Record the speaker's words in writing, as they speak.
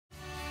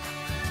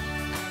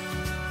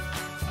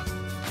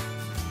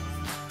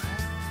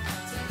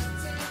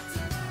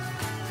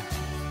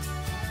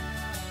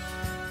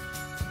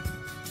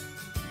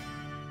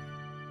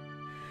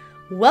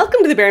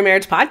Welcome to the Bare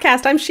Marriage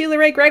Podcast. I'm Sheila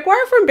Ray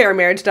Gregoire from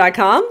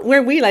BareMarriage.com,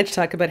 where we like to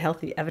talk about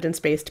healthy,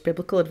 evidence-based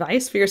biblical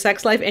advice for your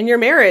sex life and your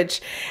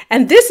marriage.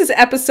 And this is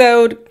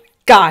episode,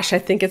 I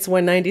think it's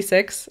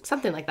 196.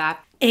 Something like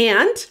that.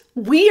 And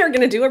we are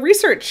going to do a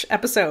research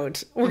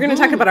episode. We're going to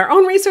talk about our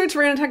own research.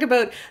 We're going to talk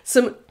about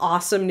some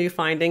awesome new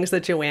findings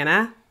that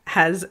Joanna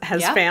has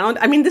found.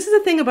 I mean, this is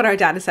the thing about our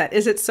data set,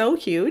 is it's so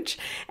huge,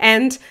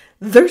 and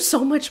there's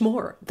so much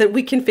more that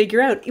we can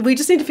figure out. We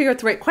just need to figure out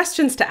the right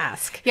questions to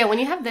ask. Yeah, when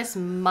you have this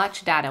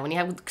much data, when you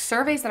have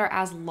surveys that are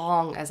as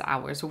long as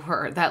ours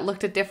were, that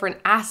looked at different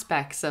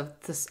aspects of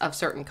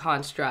certain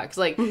constructs,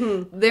 like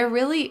they're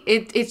really,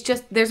 it's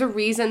just, there's a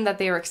reason that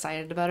they were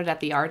excited about it at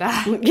the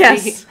ARDA.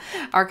 Yes.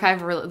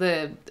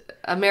 The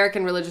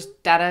American Religious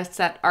Data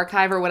Set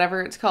Archive, or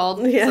whatever it's called,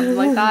 something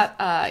like that.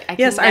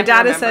 Our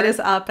data set is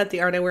up at the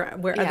ARDA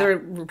where other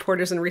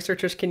reporters and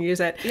researchers can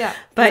use it. Yeah,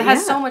 but it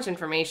has so much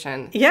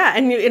information. Yeah,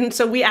 and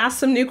so we asked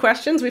some new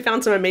questions. We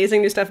found some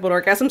amazing new stuff about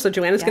orgasm. So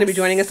Joanna's going to be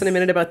joining us in a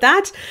minute about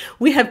that.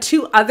 We have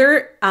two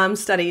other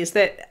studies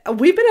that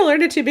we've been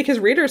alerted to because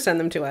readers send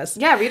them to us.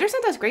 Yeah, readers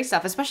send us great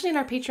stuff, especially in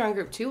our Patreon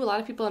group too. A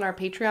lot of people in our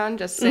Patreon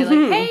just say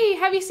like, "Hey,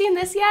 have you seen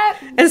this yet?"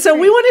 And so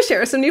we want to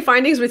share some new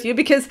findings with you,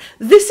 because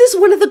this is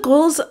one of the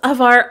goals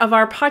of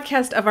our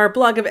podcast, of our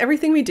blog, of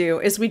everything we do,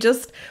 is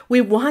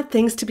we want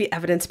things to be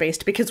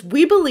evidence-based, because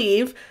we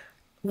believe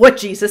what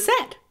Jesus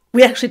said.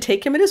 We actually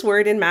take him at his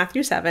word in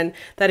Matthew 7,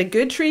 that a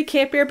good tree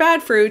can't bear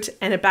bad fruit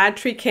and a bad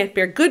tree can't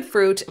bear good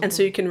fruit. And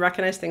so you can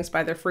recognize things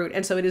by their fruit.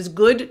 And so it is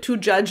good to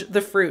judge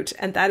the fruit.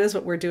 And that is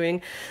what we're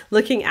doing,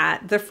 looking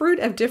at the fruit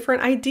of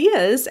different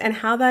ideas and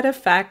how that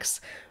affects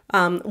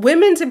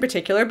women's in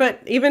particular,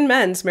 but even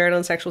men's marital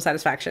and sexual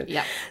satisfaction.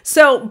 Yeah.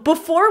 So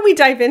before we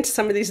dive into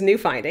some of these new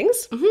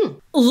findings,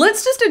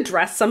 let's just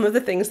address some of the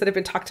things that have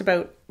been talked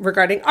about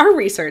regarding our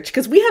research,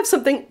 because we have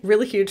something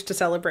really huge to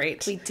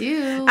celebrate. We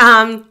do.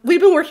 We've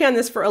been working on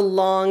this for a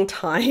long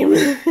time,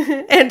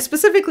 and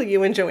specifically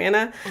you and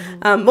Joanna,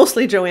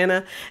 mostly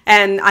Joanna,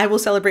 and I will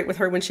celebrate with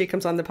her when she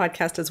comes on the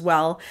podcast as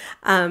well.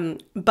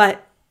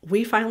 But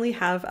we finally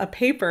have a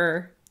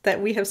paper that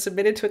we have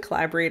submitted to a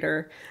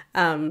collaborator,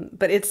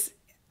 but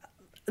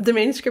the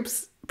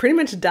manuscript's pretty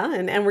much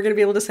done, and we're going to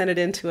be able to send it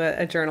into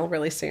a journal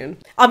really soon.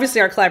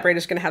 Obviously, our collaborator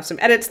is going to have some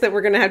edits that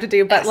we're going to have to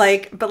do, but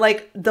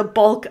the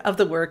bulk of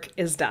the work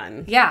is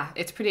done. Yeah,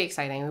 it's pretty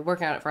exciting. We've been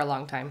working on it for a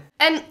long time,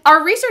 and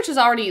our research has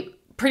already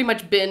pretty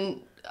much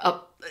been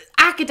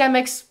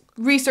academics,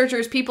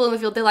 researchers, people in the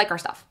field. They like our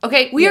stuff.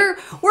 Okay, we're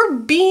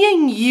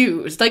being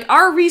used. Like,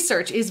 our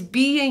research is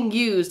being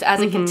used as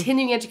a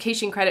continuing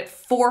education credit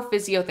for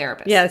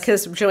physiotherapists. Yeah,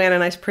 because Joanna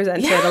and I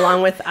presented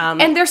along with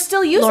and they're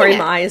still using Lori it.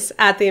 Mize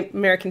at the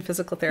American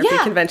Physical Therapy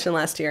Convention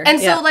last year. And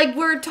so like,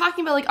 we're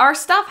talking about like, our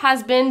stuff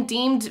has been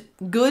deemed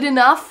good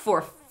enough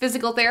for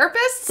physical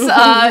therapists,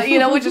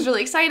 which is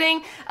really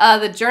exciting.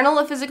 The Journal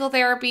of Physical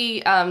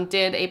Therapy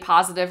did a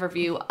positive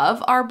review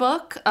of our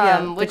book,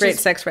 The Great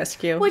Sex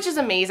Rescue, which is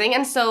amazing.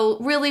 And so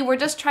really, we're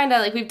just trying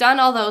to, we've done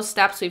all those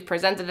steps. We've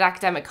presented at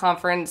academic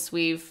conference.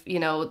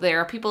 There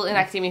are people in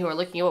academia who are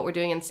looking at what we're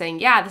doing and saying,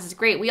 yeah, this is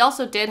great. We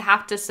also did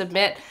have to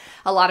submit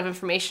a lot of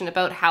information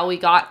about how we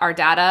got our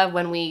data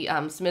when we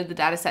submitted the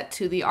data set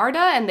to the ARDA,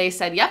 and they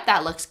said, yep,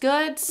 that looks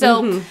good.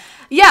 So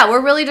yeah,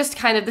 we're really just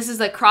kind of, this is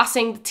like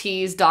crossing the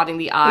T's, dotting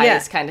the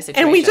I's kind of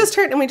situation. And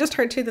we just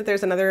heard too that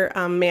there's another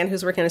man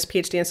who's working on his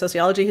PhD in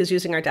sociology who's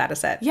using our data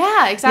set.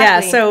 Yeah,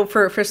 exactly. Yeah, so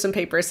for some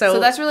papers. So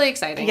that's really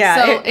exciting.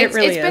 Yeah, so it's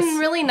been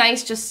really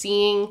nice just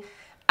seeing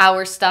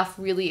our stuff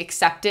really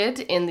accepted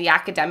in the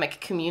academic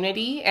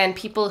community, and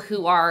people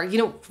who are,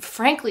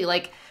 frankly,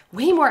 like,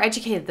 way more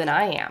educated than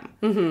I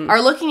am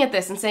are looking at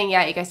this and saying,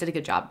 yeah, you guys did a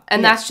good job.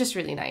 And that's just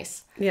really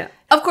nice. Yeah.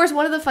 Of course,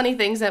 one of the funny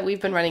things that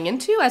we've been running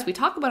into as we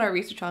talk about our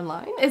research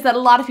online is that a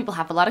lot of people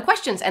have a lot of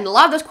questions, and a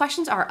lot of those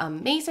questions are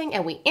amazing,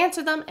 and we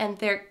answer them and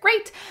they're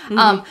great.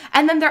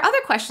 And then there are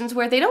other questions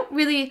where they don't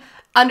really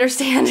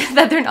understand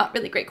that they're not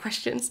really great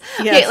questions.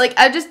 Yes. Okay, like,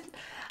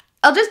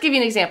 I'll just give you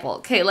an example.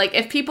 Okay, like,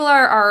 if people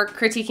are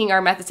critiquing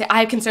our methods, say,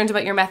 I have concerns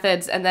about your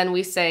methods, and then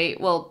we say,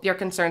 well, your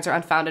concerns are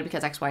unfounded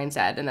because X, Y, and Z,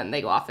 and then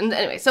they go off. And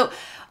anyway, so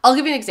I'll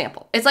give you an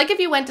example. It's like if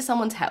you went to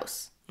someone's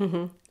house,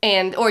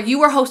 or you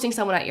were hosting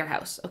someone at your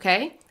house,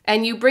 okay?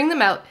 And you bring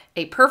them out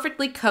a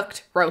perfectly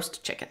cooked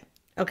roast chicken.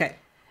 Okay.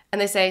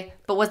 And they say,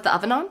 but was the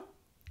oven on? And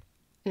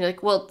you're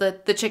like, well,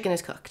 the chicken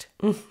is cooked.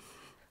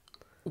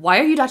 Why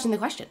are you dodging the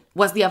question?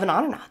 Was the oven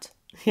on or not?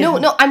 Yeah.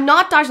 No, I'm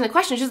not dodging the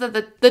question. It's just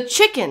that the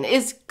chicken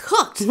is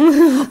cooked.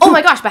 Oh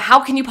my gosh, but how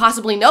can you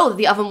possibly know that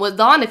the oven was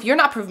on if you're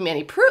not proving me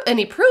any proof?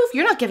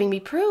 You're not giving me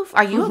proof.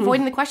 Are you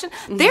avoiding the question?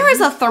 There is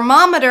a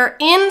thermometer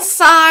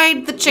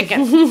inside the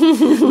chicken.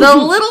 The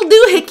little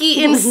doohickey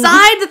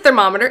inside the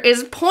thermometer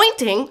is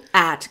pointing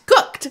at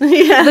cooked.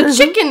 Yeah. The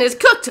chicken is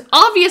cooked.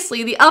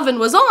 Obviously, the oven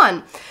was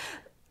on.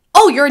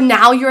 Oh, you're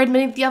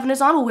admitting the oven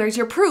is on? Well, where's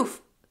your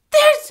proof?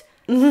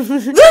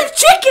 The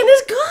chicken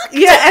is cooked.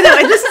 Yeah,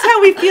 and this is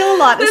how we feel a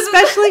lot,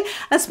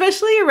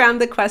 especially around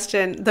the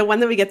question, the one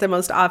that we get the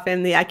most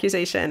often, the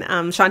accusation.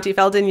 Shanti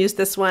Feldon used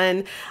this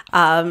one.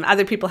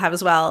 Other people have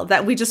as well.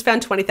 That we just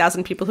found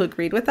 20,000 people who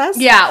agreed with us.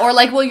 Yeah, or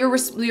like, well, your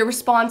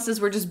responses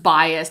were just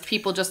biased.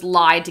 People just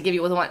lied to give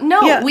you what they want.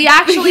 No, we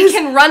actually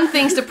can run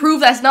things to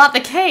prove that's not the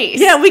case.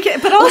 Yeah, we can.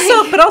 But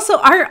also,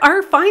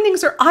 our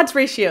findings are odds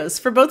ratios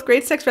for both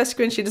Great Sex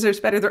Rescue and She Deserves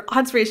Better. They're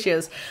odds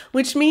ratios,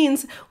 which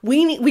means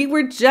we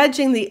were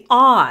judging the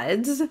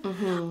odds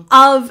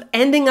of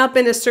ending up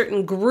in a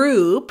certain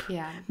group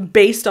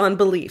based on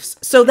beliefs.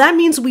 So that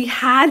means we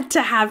had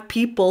to have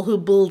people who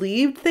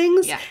believed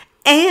things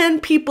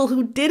and people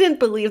who didn't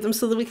believe them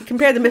so that we could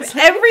compare them. If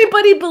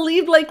everybody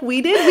believed like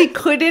we did, we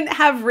couldn't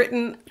have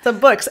written the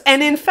books.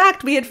 And in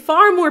fact, we had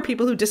far more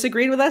people who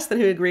disagreed with us than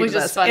who agreed with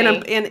us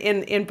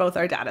in both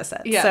our data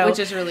sets. Yeah, so, which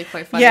is really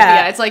quite funny.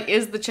 Yeah, it's like,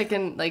 is the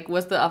chicken, like,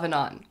 was the oven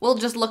on? Well,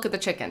 just look at the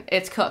chicken.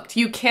 It's cooked.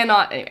 You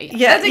cannot, anyway.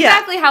 Yeah, that's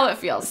exactly how it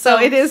feels.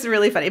 So it is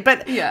really funny.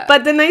 But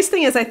the nice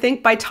thing is, I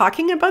think by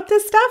talking about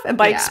this stuff and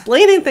by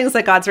explaining things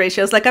like odds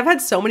ratios, like I've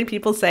had so many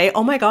people say,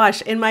 oh my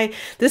gosh,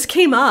 this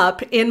came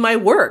up in my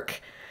work.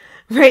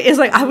 Right. It's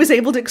like I was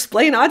able to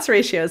explain odds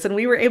ratios and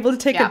we were able to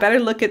take a better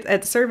look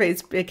at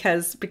surveys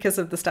because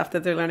of the stuff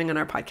that they're learning on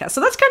our podcast. So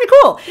that's kind of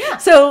cool. Yeah.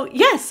 So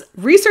yes,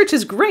 research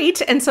is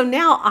great. And so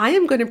now I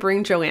am going to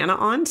bring Joanna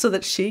on so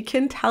that she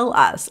can tell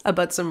us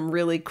about some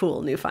really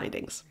cool new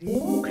findings.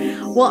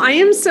 Well, I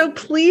am so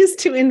pleased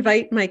to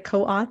invite my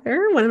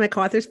co-author, one of my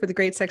co-authors for the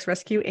Great Sex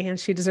Rescue and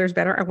She Deserves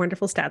Better, our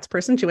wonderful stats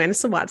person, Joanna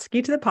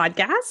Sawatsky, to the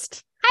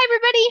podcast. Hi,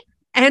 everybody.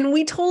 And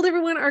we told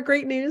everyone our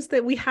great news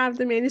that we have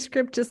the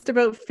manuscript just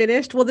about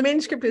finished. Well, the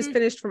manuscript is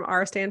finished from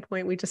our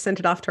standpoint. We just sent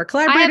it off to our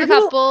collaborator. I have a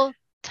couple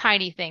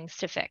tiny things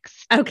to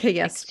fix. Okay,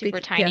 yes. Like super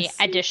tiny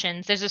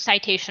additions. There's a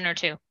citation or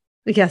two.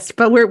 Yes,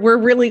 but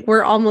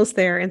we're almost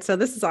there. And so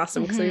this is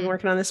awesome because we've been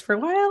working on this for a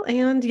while.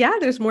 And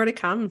there's more to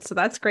come. So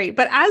that's great.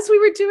 But as we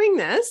were doing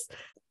this,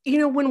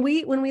 when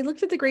we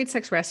looked at the Great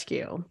Sex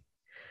Rescue,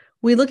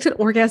 we looked at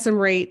orgasm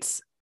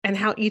rates and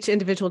how each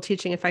individual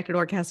teaching affected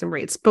orgasm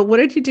rates. But what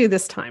did you do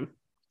this time?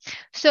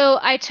 So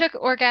I took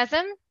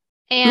orgasm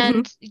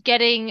and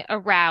getting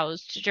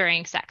aroused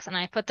during sex, and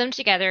I put them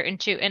together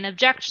into an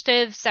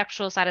objective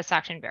sexual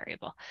satisfaction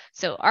variable.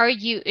 So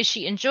is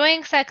she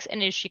enjoying sex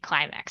and is she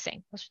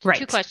climaxing? Those are the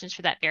two questions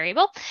for that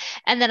variable.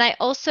 And then I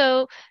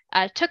also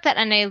took that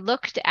and I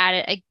looked at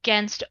it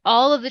against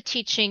all of the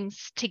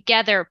teachings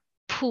together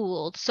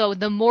pooled. So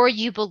the more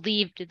you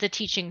believed the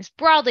teachings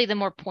broadly, the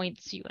more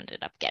points you ended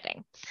up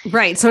getting.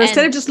 Right. So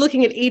instead of just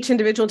looking at each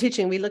individual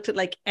teaching, we looked at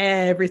like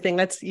everything.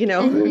 Let's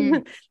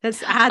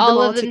add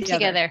all of them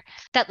together.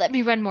 That let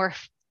me run more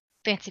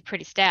fancy,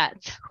 pretty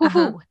stats.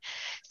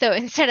 So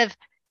instead of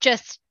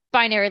just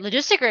binary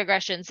logistic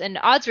regressions and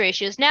odds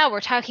ratios, now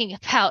we're talking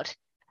about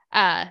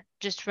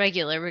just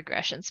regular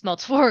regressions,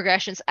 multiple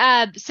regressions.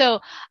 So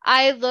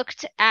I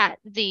looked at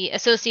the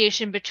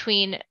association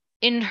between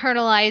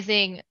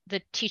internalizing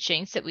the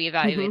teachings that we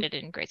evaluated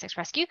in Great Sex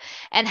Rescue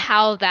and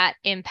how that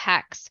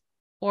impacts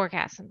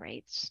orgasm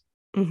rates.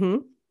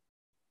 And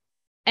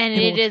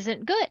it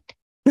isn't good.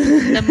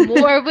 The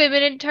more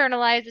women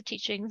internalize the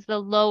teachings, the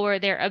lower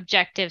their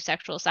objective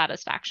sexual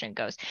satisfaction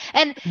goes.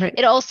 And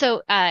it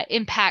also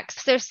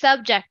impacts their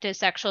subjective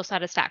sexual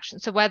satisfaction.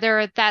 So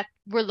whether that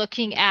we're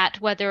looking at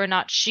whether or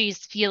not she's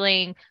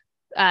feeling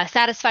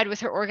satisfied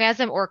with her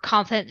orgasm or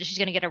confident that she's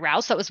going to get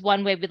aroused. So that was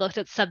one way we looked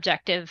at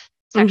subjective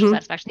sexual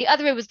satisfaction. The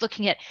other way was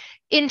looking at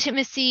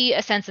intimacy,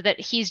 a sense that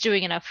he's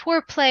doing enough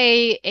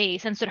foreplay, a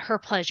sense that her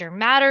pleasure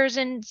matters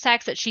in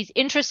sex, that she's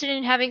interested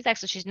in having sex,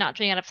 that she's not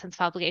doing enough sense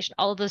of obligation,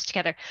 all of those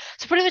together.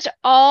 So pretty much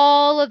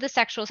all of the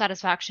sexual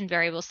satisfaction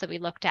variables that we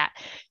looked at,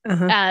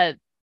 no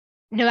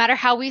matter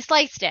how we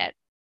sliced it,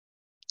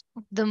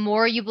 the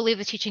more you believe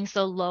the teachings,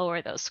 the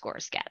lower those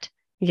scores get.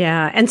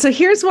 Yeah. And so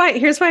here's why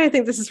I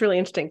think this is really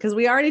interesting, because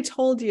we already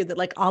told you that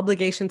like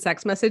obligation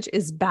sex message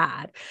is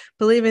bad.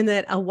 Believing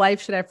that a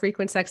wife should have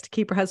frequent sex to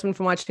keep her husband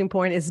from watching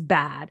porn is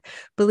bad.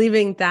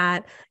 Believing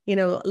that,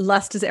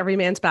 lust is every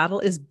man's battle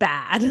is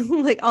bad.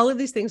 Like all of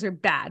these things are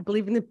bad.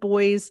 Believing that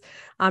boys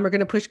are going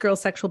to push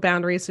girls' sexual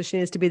boundaries, so she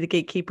needs to be the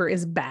gatekeeper,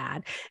 is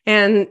bad.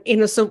 And,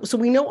 so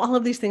we know all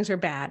of these things are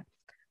bad.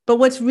 But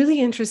what's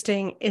really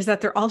interesting is that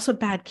they're also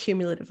bad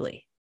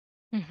cumulatively.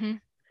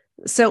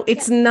 So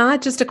it's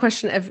not just a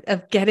question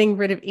of getting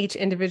rid of each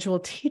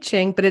individual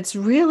teaching, but it's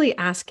really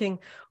asking,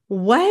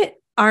 what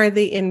are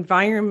the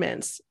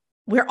environments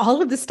where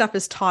all of this stuff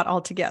is taught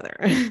all together?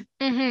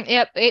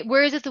 Yep.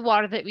 Where is it the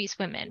water that we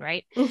swim in,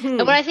 right? And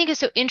what I think is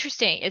so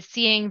interesting is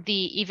seeing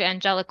the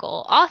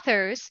evangelical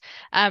authors'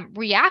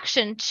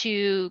 reaction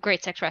to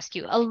Great Sex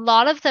Rescue. A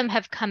lot of them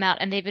have come out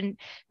and they've been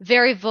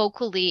very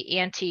vocally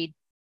anti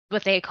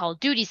what they call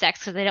duty sex,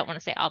 because they don't want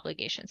to say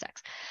obligation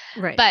sex.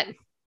 Right. But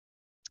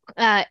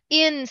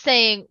in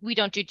saying we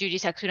don't do duty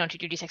sex,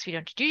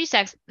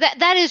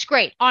 that is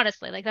great,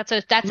 honestly. Like that's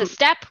a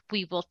step.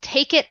 We will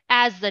take it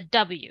as the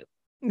W.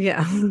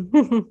 Yeah.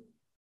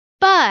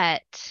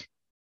 But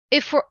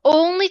if we're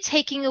only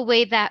taking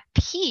away that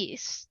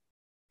piece,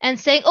 and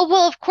saying, oh,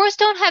 well, of course,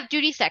 don't have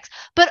duty sex,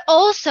 but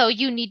also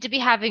you need to be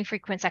having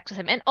frequent sex with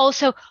him. And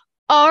also,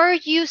 are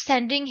you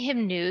sending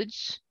him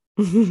nudes?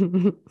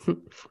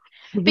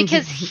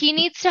 Because he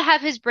needs to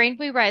have his brain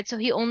rewrite so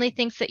he only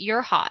thinks that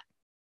you're hot.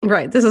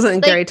 Right. This isn't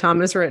Like, Gary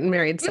Thomas written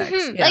Married Sex.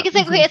 Yeah. Like, it's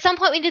like, okay, at some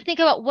point we need to think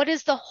about what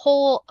is the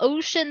whole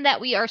ocean that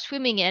we are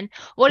swimming in,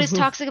 what is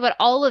toxic about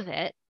all of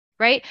it,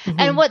 right?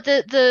 And what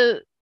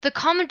the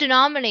common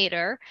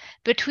denominator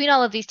between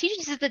all of these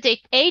teachings is that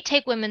they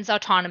take women's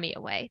autonomy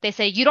away. They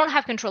say you don't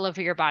have control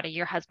over your body,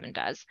 your husband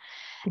does.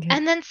 Yeah.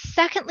 And then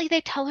secondly,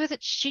 they tell her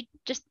that she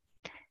just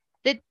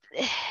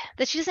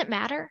that she doesn't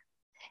matter.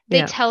 They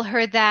Yeah. tell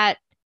her that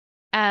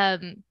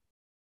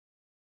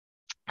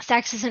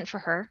sex isn't for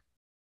her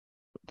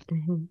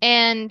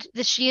and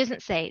that she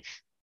isn't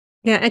safe.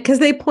 Yeah, because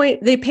they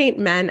paint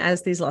men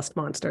as these lust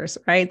monsters,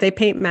 right? They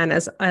paint men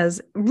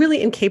as really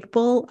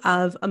incapable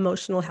of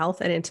emotional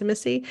health and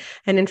intimacy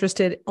and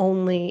interested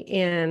only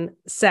in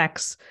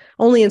sex,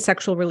 only in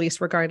sexual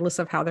release, regardless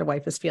of how their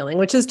wife is feeling,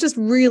 which is just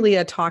really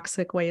a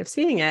toxic way of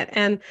seeing it.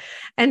 And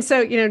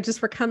so,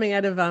 just for coming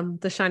out of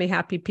the Shiny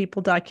Happy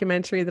People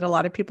documentary that a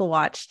lot of people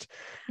watched,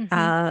 in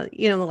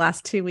the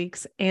last 2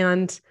 weeks.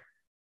 And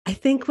I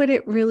think what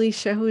it really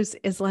shows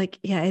is like,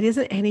 yeah, it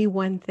isn't any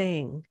one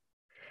thing.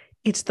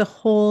 It's the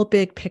whole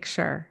big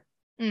picture.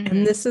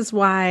 And this is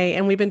why,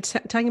 and we've been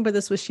talking about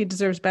this with She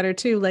Deserves Better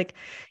too. Like,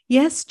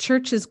 yes,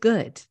 church is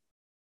good.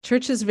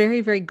 Church is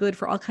very, very good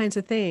for all kinds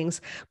of things.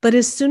 But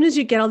as soon as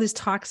you get all these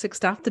toxic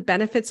stuff, the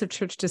benefits of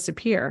church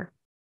disappear.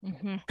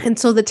 And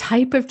so the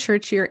type of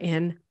church you're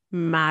in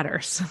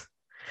matters.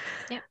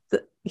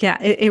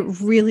 Yeah. It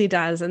really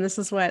does. And this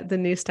is what the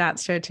new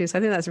stats show too. So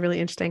I think that's really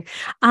interesting.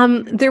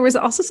 There was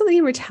also something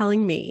you were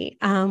telling me,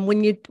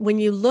 when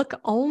you look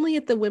only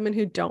at the women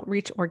who don't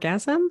reach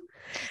orgasm.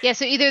 Yeah.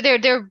 So either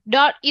they're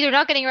not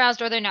getting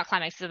aroused or they're not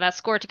climaxing. So that's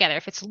scored together.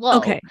 If it's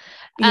low,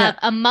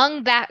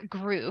 among that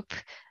group,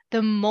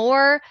 the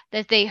more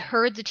that they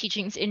heard the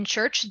teachings in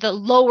church, the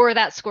lower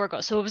that score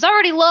goes. So it was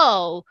already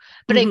low,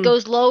 but it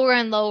goes lower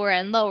and lower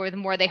and lower the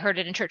more they heard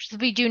it in church. So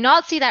we do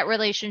not see that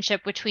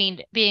relationship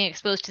between being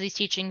exposed to these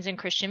teachings in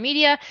Christian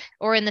media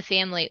or in the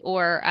family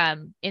or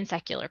in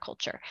secular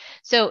culture.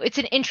 So it's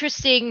an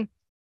interesting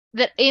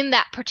that in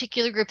that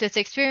particular group that's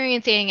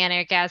experiencing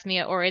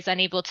anorgasmia or is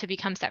unable to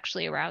become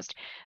sexually aroused,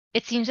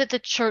 it seems that the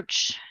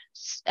church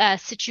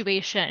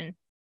situation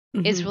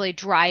is really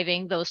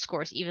driving those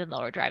scores even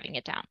lower, driving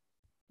it down.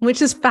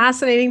 Which is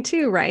fascinating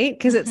too, right?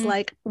 Because it's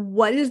like,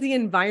 what is the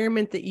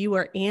environment that you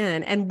are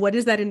in? And what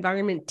is that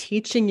environment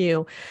teaching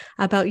you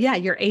about,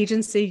 your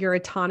agency, your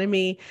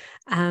autonomy,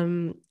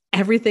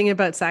 everything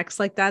about sex?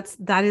 Like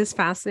that is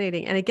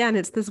fascinating. And again,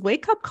 it's this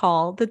wake-up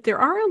call that there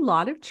are a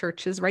lot of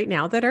churches right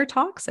now that are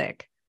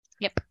toxic.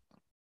 Yep.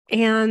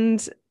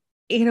 And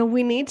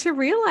we need to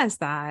realize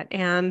that.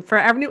 And for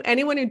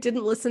anyone who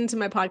didn't listen to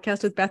my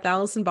podcast with Beth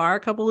Allison Barr a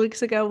couple of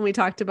weeks ago, when we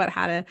talked about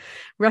how to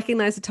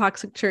recognize a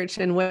toxic church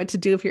and what to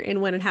do if you're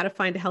in one and how to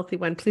find a healthy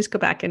one, please go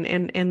back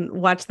and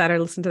watch that or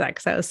listen to that,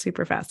 because that was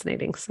super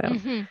fascinating. So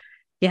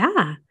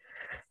yeah.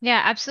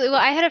 Yeah, absolutely.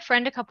 Well, I had a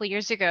friend a couple of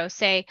years ago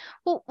say,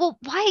 well,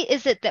 why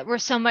is it that we're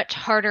so much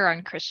harder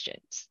on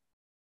Christians?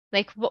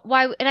 Like,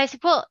 why? And I said,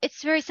 well,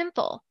 it's very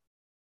simple.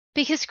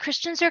 Because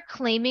Christians are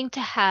claiming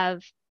to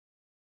have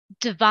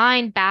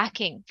divine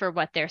backing for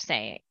what they're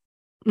saying.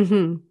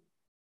 And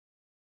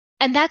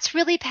that's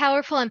really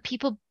powerful, and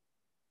people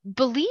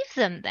believe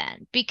them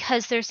then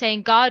because they're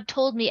saying, God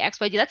told me X,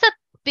 Y, Z. That's a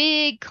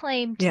big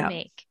claim to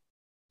make.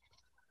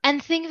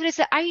 And think of it as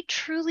that I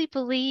truly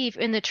believe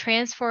in the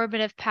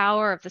transformative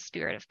power of the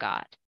Spirit of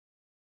God.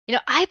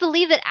 I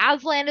believe that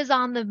Aslan is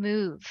on the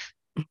move.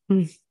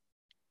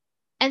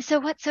 And so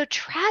what's so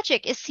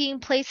tragic is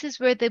seeing places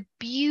where the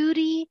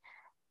beauty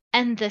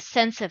and the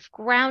sense of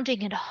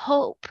grounding and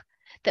hope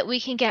that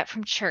we can get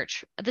from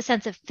church, the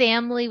sense of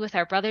family with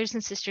our brothers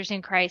and sisters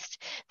in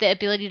Christ, the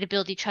ability to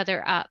build each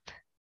other up,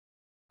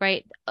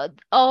 right?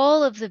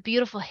 All of the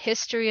beautiful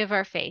history of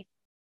our faith.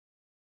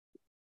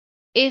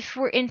 If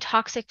we're in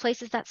toxic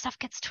places, that stuff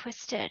gets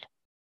twisted.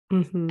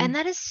 And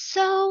that is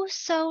so,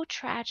 so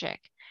tragic.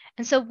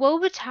 And so woe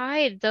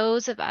betide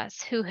those of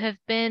us who have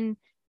been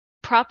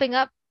propping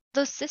up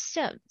those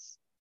systems.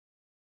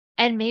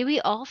 And may we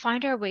all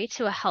find our way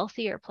to a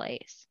healthier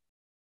place.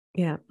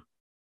 Yeah,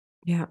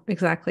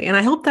 exactly. And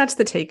I hope that's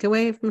the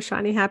takeaway from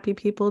Shiny Happy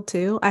People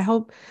too. I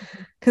hope,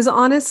 because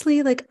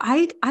honestly, like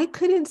I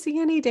couldn't see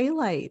any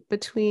daylight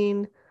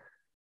between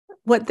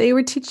what they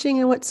were teaching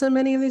and what so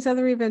many of these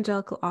other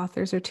evangelical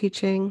authors are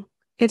teaching.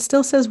 It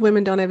still says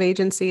women don't have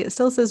agency. It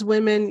still says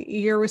women,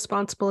 you're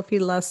responsible if he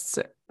lusts,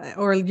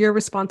 or you're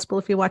responsible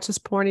if he watches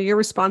porn, or you're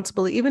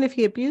responsible even if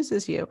he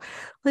abuses you.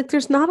 Like,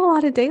 there's not a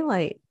lot of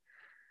daylight.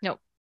 Nope.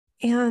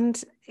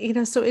 And,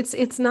 so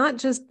it's not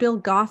just Bill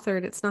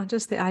Gothard. It's not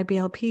just the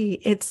IBLP.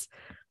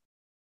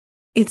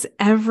 It's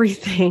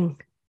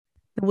everything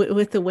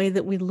with the way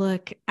that we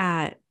look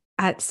at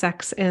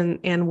sex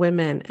and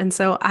women. And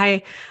so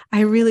I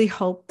really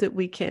hope that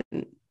we can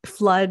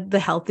flood the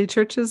healthy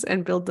churches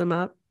and build them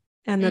up.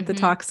 and that the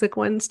toxic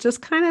ones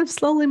just kind of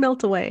slowly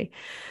melt away,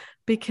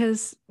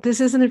 because this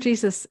isn't of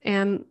Jesus.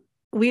 And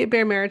we at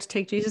Bare Marriage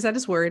take Jesus at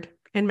his word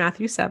in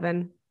Matthew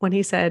 7 when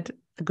he said,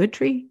 a good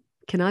tree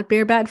cannot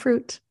bear bad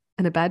fruit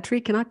and a bad tree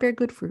cannot bear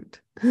good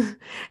fruit.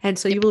 And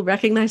so you will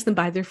recognize them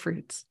by their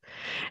fruits.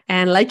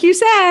 And like you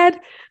said,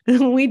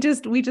 we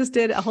just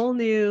did a whole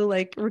new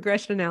like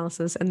regression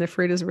analysis, and the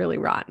fruit is really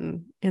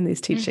rotten in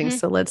these teachings.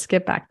 So let's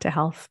get back to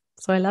health.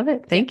 So I love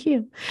it. Thank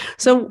you.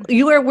 So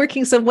you are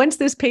working. So once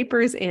this paper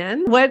is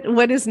in,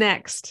 what is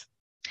next?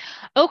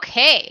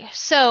 Okay.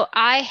 So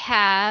I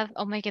have,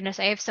 oh my goodness,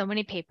 I have so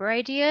many paper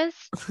ideas.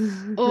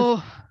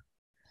 Oh,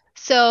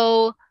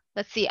 so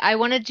let's see. I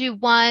want to do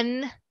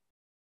one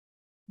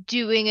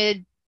doing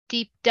a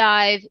deep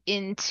dive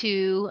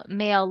into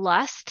male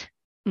lust.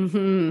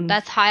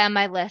 That's high on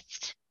my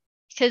list.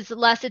 Because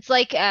lust, it's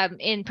like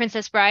in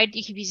Princess Bride,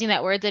 you keep using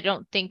that word. They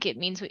don't think it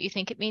means what you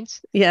think it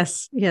means.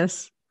 Yes,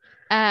 yes.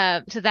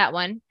 So that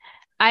one.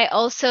 I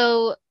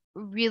also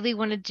really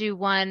want to do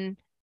one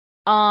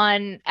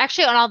on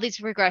all these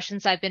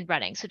regressions I've been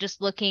running. So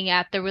just looking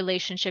at the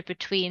relationship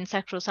between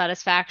sexual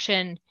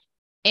satisfaction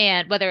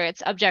and whether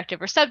it's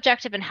objective or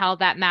subjective, and how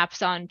that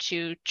maps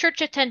onto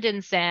church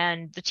attendance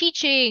and the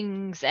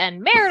teachings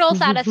and marital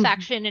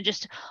satisfaction and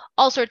just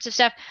all sorts of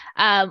stuff.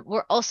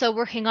 We're also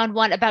working on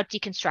one about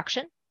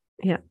deconstruction.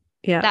 Yeah.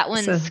 That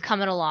one's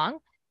coming along.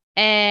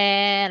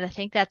 And I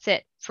think that's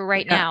it for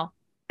right now.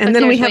 And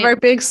then we have our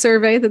big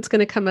survey that's going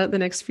to come out the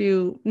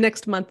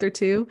next month or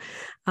two.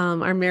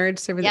 Our marriage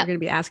survey that we're going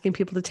to be asking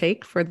people to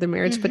take for the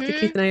marriage book that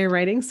Keith and I are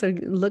writing. So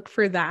look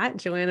for that.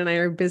 Joanne and I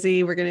are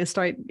busy. We're going to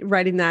start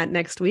writing that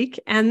next week.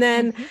 And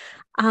then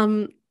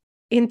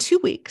in 2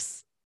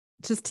 weeks,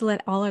 just to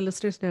let all our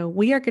listeners know,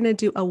 we are going to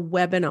do a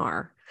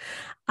webinar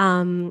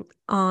on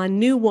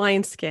new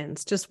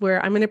wineskins, just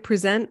where I'm going to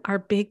present our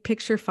big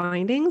picture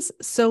findings,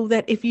 so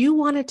that if you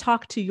want to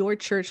talk to your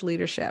church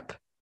leadership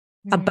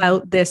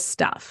about this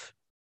stuff,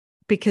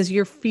 because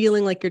you're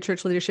feeling like your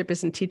church leadership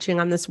isn't teaching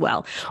on this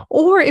well,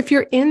 or if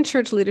you're in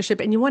church leadership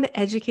and you want to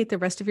educate the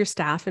rest of your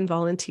staff and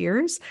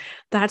volunteers,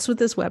 that's what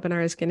this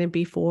webinar is going to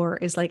be for,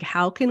 is like,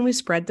 how can we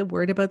spread the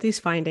word about these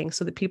findings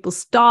so that people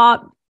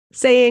stop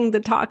saying the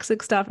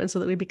toxic stuff, and so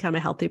that we become a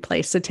healthy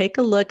place. So take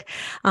a look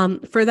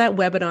for that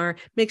webinar.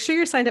 Make sure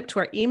you're signed up to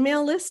our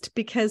email list,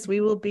 because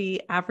we will be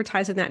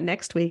advertising that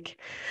next week,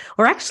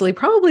 or actually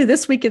probably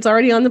this week. It's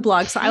already on the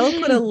blog. So I will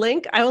put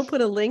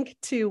a link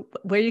to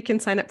where you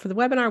can sign up for the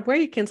webinar, where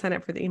you can sign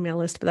up for the email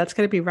list, but that's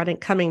going to be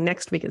coming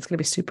next week. It's going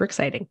to be super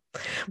exciting.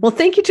 Well,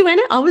 thank you,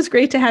 Joanna. Always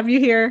great to have you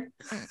here.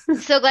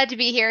 So glad to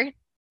be here.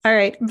 All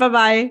right.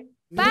 Bye-bye.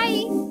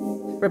 Bye.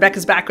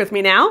 Rebecca's back with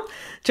me now.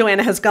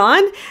 Joanna has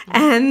gone,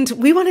 and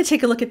we want to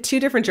take a look at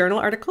 2 different journal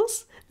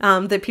articles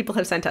that people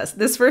have sent us.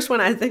 This first one,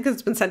 I think,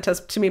 has been sent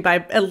to me by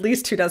at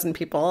least 24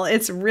 people.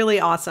 It's really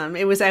awesome.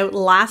 It was out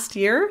last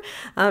year,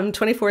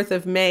 24th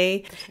of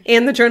May,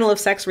 in the Journal of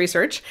Sex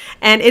Research.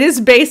 And it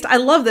is based, I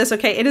love this,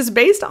 okay, it is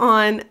based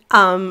on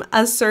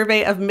a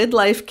survey of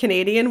midlife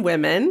Canadian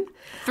women.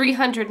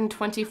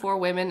 324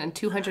 women and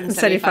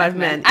 275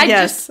 men.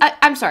 Yes.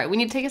 I'm sorry, we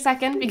need to take a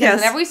second, because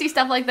whenever we see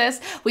stuff like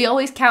this, we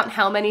always count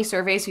how many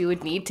surveys we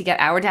would need to get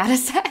our data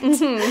set. This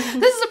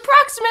is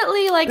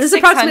approximately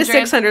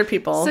 600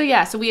 people.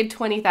 So we had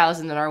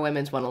 20,000 in our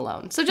women's one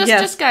alone. So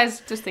just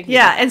guys, just thinking.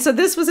 Yeah, and so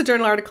this was a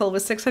journal article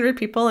with 600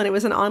 people, and it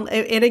was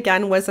it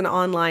again was an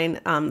online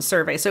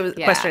survey. So it was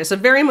questionnaire. So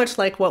very much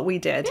like what we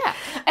did. Yeah.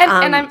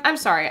 And I'm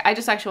sorry, I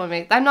just actually want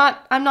to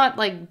make, I'm not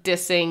like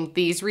dissing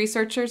these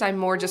researchers. I'm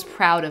more just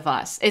proud of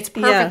us. It's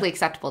perfectly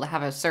acceptable to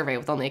have a survey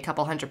with only a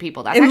couple hundred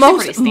people. That's actually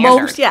pretty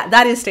standard.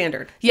 That is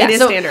standard. Yeah, it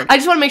is standard. I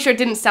just want to make sure it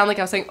didn't sound like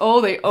I was saying,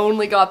 oh, they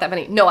only got that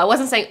many. No, I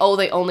wasn't saying, oh,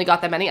 they only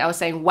got that many. I was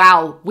saying,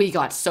 wow, we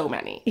got so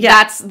many.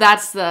 Yeah.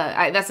 That's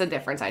the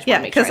difference. I just want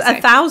to make sure I say.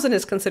 Because 1,000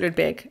 is considered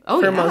big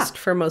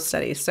for most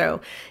studies.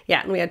 So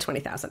yeah, and we had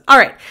 20,000. All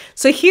right.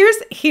 So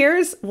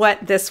here's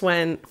what this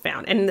one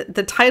found. And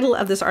the title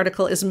of this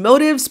article is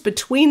Motives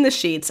Between the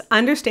Sheets,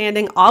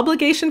 Understanding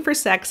Obligation for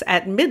Sex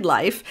at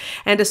Midlife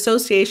and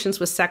Associations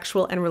with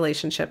Sexual and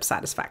Relationship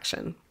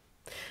Satisfaction.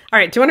 All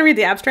right. Do you want to read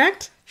the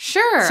abstract?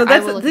 Sure. So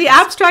that's the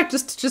abstract.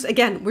 Just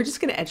again, we're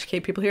just going to educate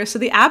people here. So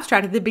the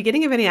abstract at the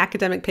beginning of any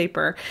academic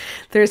paper,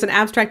 there's an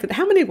abstract that,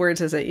 how many words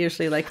is it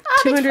usually? Like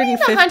 250?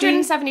 Between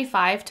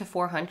 175 to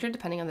 400,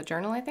 depending on the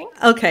journal, I think.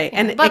 Okay. Yeah.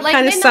 And it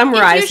kind of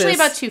summarizes. It's usually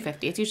about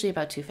 250. It's usually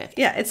about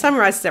 250. Yeah. It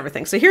summarizes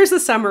everything. So here's the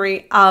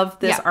summary of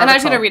this article. And I'm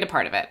just going to read a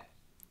part of it.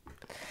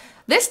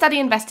 This study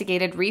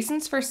investigated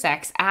reasons for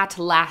sex at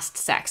last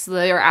sex. So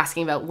they were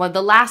asking about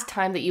the last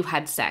time that you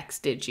had sex,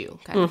 did you?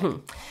 Kind of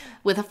thing.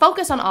 With a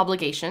focus on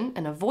obligation,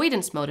 an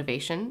avoidance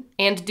motivation,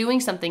 and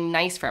doing something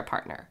nice for a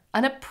partner,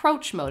 an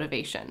approach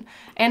motivation,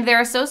 and their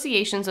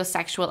associations with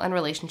sexual and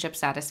relationship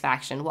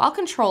satisfaction while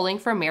controlling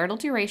for marital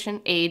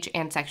duration, age,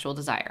 and sexual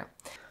desire.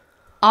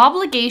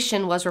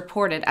 Obligation was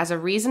reported as a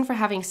reason for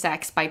having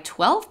sex by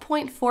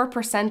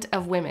 12.4%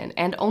 of women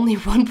and only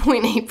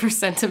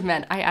 1.8% of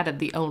men. I added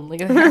the only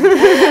there.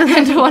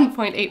 And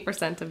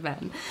 1.8% of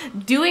men.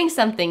 Doing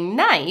something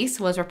nice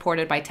was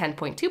reported by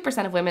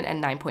 10.2% of women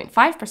and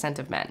 9.5%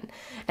 of men.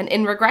 And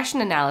in regression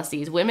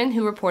analyses, women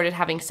who reported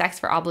having sex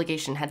for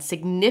obligation had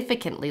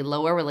significantly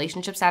lower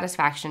relationship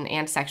satisfaction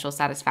and sexual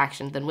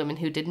satisfaction than women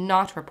who did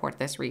not report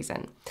this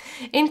reason.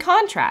 In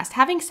contrast,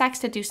 having sex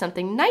to do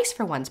something nice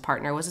for one's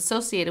partner was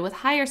associated with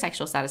higher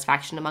sexual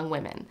satisfaction among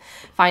women.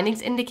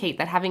 Findings indicate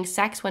that having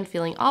sex when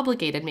feeling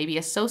obligated may be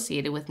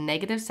associated with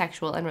negative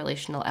sexual and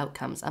relational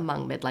outcomes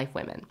among midlife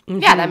women.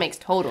 Yeah, that makes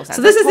total sense.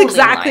 So this is Totally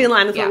exactly in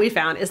line with Yeah. what we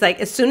found. Is like,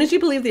 as soon as you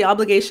believe the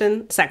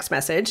obligation sex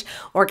message,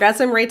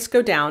 orgasm rates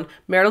go down,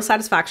 marital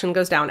satisfaction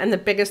goes down. And the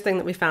biggest thing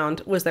that we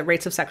found was that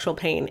rates of sexual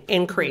pain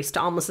increased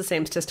to almost the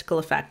same statistical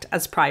effect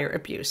as prior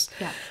abuse.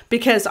 Yeah.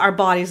 Because our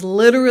bodies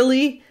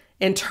literally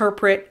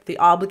interpret the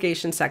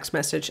obligation sex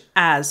message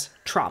as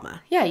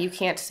trauma. Yeah, you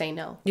can't say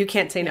no. You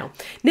can't say no.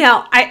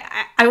 Now,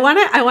 I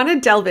want to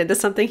delve into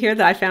something here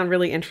that I found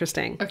really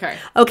interesting. Okay.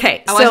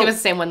 Okay. I want to give it the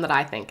same one that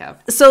I think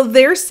of. So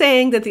they're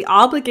saying that the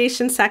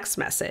obligation sex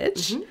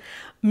message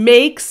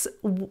makes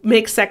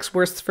sex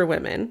worse for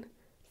women,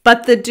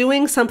 but the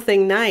doing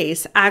something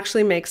nice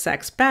actually makes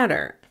sex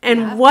better.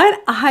 And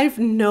what I've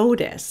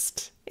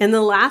noticed in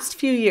the last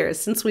few years,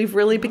 since we've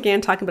really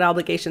began talking about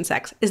obligation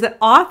sex, is that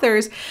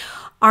authors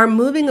are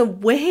moving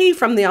away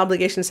from the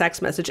obligation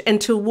sex message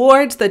and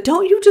towards the,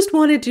 don't you just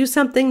want to do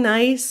something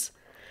nice?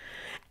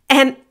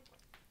 And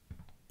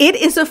it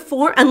is a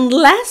form,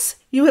 unless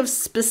you have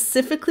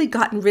specifically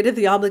gotten rid of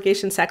the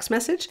obligation sex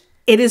message,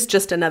 it is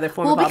just another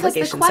form of Because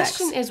obligation the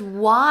question sex. is,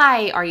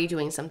 why are you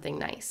doing something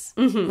nice?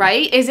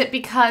 Right? Is it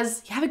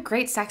because you have a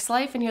great sex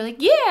life and you're like,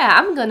 yeah,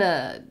 I'm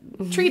gonna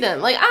treat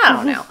him? Like, I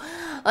don't know.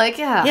 Like,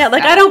 Yeah,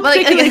 like I don't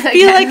particularly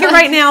feel like it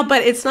right now,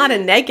 but it's not a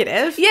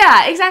negative.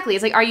 Yeah, exactly.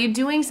 It's like, are you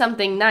doing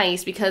something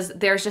nice because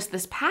there's just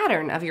this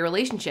pattern of your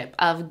relationship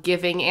of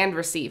giving and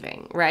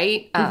receiving,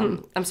 right?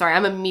 I'm sorry,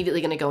 I'm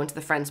immediately going to go into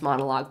the Friends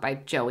monologue by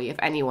Joey, if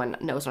anyone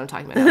knows what I'm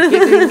talking about.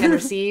 Giving and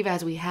receive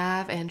as we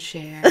have and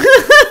share.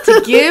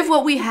 To give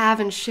what we have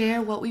and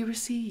share what we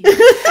receive.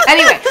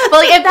 Anyway,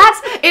 well,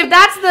 if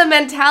that's the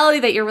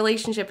mentality that your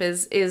relationship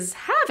is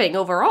having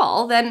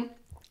overall, then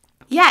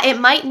yeah, it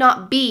might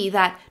not be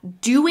that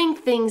doing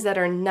things that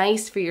are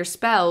nice for your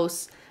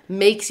spouse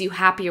makes you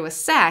happier with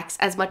sex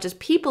as much as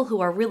people who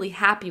are really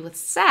happy with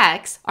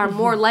sex are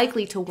more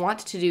likely to want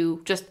to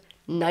do just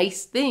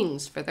nice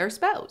things for their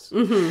spouse,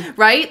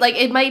 right? Like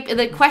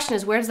the question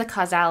is, where does the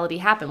causality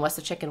happen? What's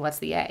the chicken? What's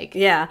the egg?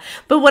 Yeah.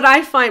 But what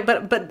I find,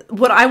 but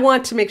what I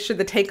want to make sure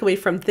the takeaway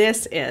from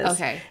this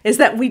is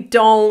that we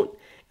don't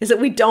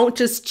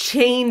just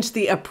change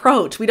the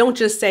approach. We don't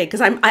just say,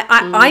 because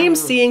I am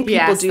seeing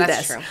people Yes, do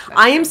that's this. true.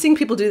 I am seeing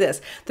people do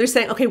this. They're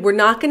saying, okay, we're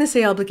not going to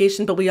say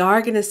obligation, but we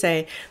are going to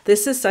say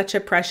this is such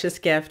a precious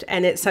gift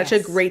and it's such a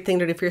great thing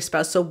to do for your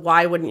spouse. So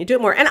why wouldn't you do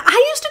it more? And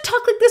I used to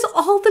talk like this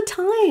all the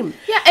time.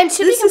 Yeah, and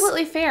to be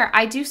completely fair,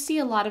 I do see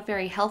a lot of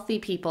very healthy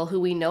people who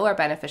we know are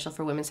beneficial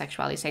for women's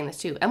sexuality saying this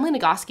too. Emily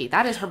Nagoski,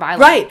 that is her byline.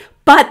 Right.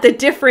 But the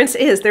difference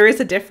is, there is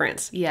a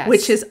difference. Yes.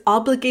 Which is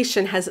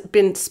obligation has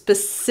been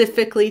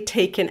specifically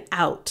taken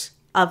out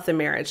of the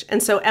marriage.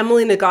 And so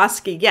Emily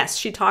Nagoski, yes,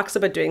 she talks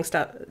about doing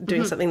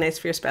something nice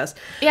for your spouse.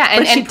 Yeah, but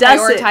and she does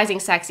prioritizing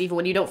sex even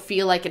when you don't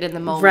feel like it in the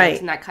moment Right.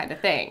 and that kind of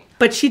thing.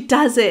 But she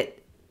does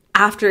it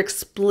after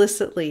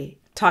explicitly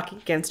talking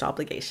against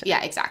obligation.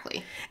 Yeah,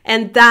 exactly.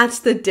 And that's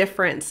the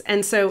difference.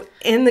 And so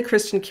in the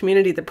Christian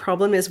community, the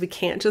problem is we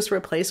can't just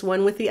replace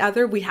one with the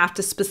other. We have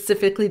to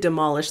specifically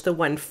demolish the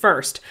one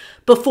first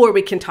before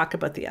we can talk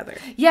about the other.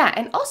 Yeah,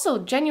 and also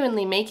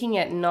genuinely making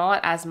it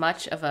not as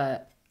much of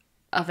a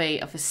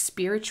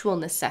spiritual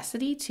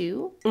necessity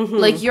too.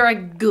 Like, you're a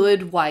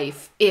good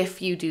wife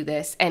if you do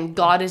this, and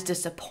God is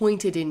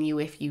disappointed in you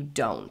if you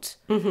don't.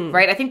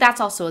 Right? I think that's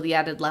also the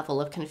added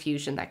level of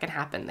confusion that can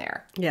happen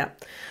there. Yeah.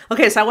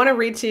 Okay, so I want to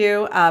read to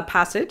you a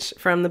passage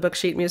from the book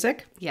Sheet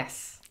Music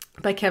Yes.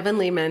 by Kevin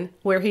Lehman,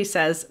 where he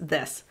says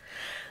this.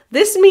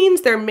 This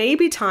means there may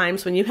be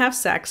times when you have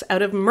sex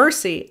out of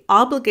mercy,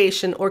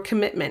 obligation, or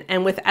commitment,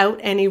 and without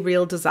any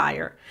real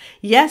desire.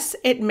 Yes,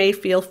 it may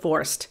feel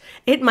forced.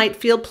 It might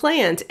feel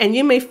planned, and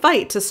you may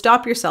fight to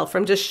stop yourself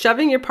from just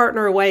shoving your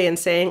partner away and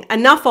saying,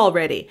 enough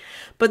already.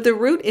 But the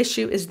root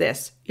issue is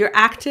this. You're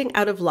acting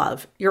out of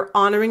love. You're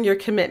honoring your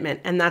commitment,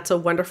 and that's a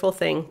wonderful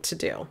thing to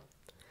do.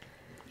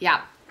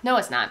 Yeah. No,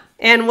 it's not.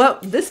 And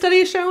what this study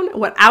has shown,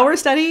 what our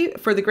study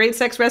for the Great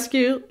Sex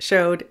Rescue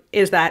showed,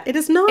 is that it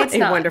is not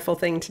a wonderful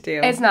thing to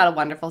do. It's not a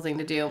wonderful thing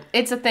to do.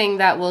 It's a thing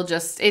that will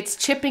it's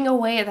chipping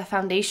away at the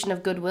foundation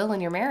of goodwill in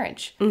your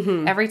marriage.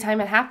 Every time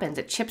it happens,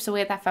 it chips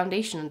away at that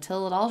foundation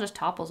until it all just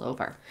topples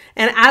over.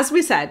 And as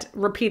we said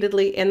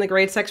repeatedly in the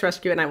Great Sex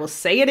Rescue, and I will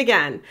say it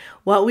again,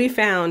 what we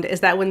found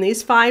is that when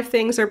these 5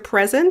 things are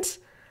present,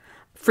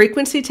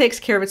 frequency takes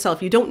care of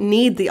itself. You don't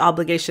need the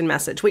obligation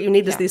message. What you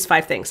need is these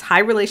 5 things. High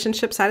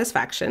relationship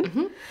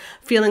satisfaction,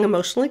 feeling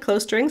emotionally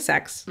close during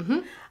sex,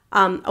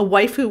 a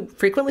wife who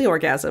frequently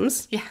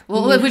orgasms. Yeah,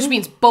 well, which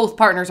means both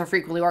partners are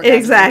frequently orgasming.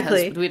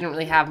 Exactly. We didn't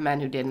really have men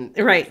who didn't.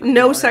 Right.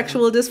 No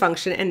sexual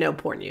dysfunction and no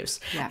porn use.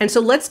 Yeah. And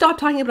so let's stop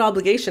talking about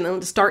obligation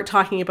and start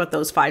talking about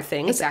those 5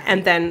 things. Exactly.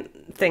 And then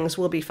things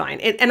will be fine.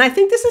 And I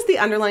think this is the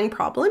underlying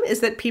problem, is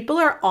that people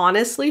are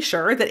honestly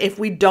sure that if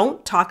we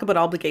don't talk about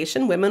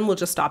obligation, women will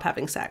just stop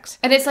having sex.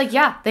 And it's like,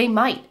 yeah, they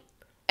might.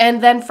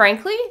 And then,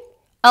 frankly,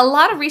 a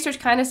lot of research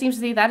kind of seems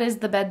to be that is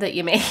the bed that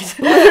you made.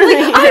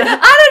 I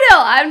don't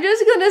know. I'm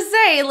just going to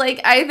say, like,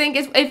 I think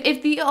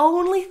if the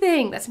only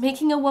thing that's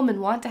making a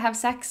woman want to have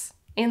sex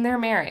in their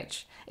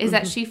marriage is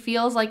that she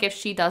feels like if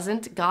she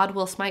doesn't, God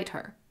will smite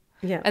her.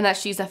 Yeah. And that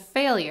she's a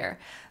failure,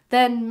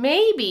 then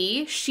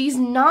maybe she's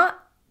not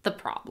the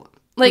problem.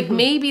 Like,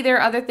 maybe there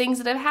are other things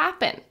that have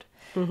happened.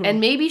 And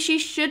maybe she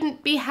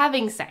shouldn't be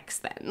having sex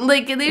then.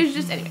 Like, there's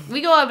just... Anyway,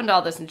 we go up into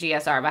all this in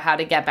GSR about how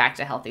to get back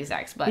to healthy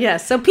sex, but...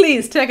 Yes, so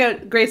please check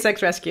out Great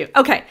Sex Rescue.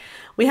 Okay,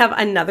 we have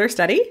another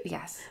study.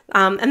 Yes.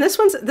 And this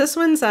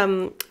one's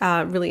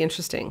really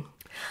interesting.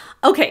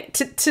 Okay,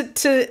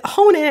 to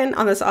hone in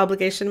on this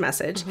obligation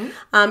message,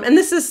 and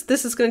this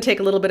is going to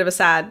take a little bit of a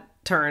sad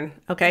turn.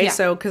 Okay, Yeah.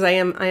 so because I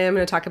am going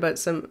to talk about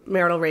some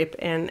marital rape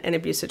and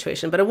abuse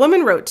situation. But a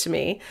woman wrote to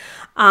me,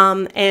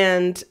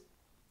 and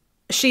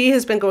she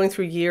has been going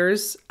through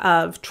years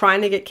of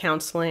trying to get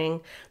counseling.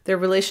 Their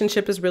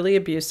relationship is really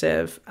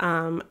abusive.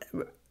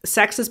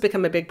 Sex has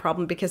become a big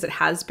problem because it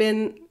has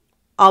been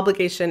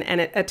obligation,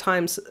 and at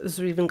times has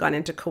even gone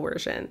into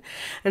coercion.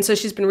 And so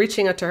she's been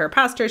reaching out to her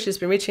pastor. She's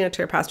been reaching out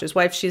to her pastor's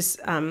wife. She's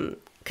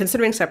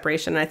considering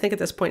separation. And I think at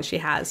this point she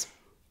has.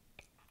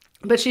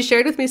 But she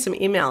shared with me some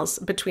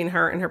emails between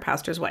her and her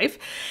pastor's wife.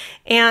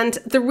 And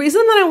the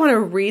reason that I want to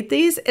read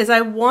these is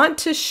I want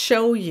to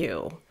show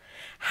you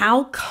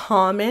how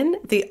common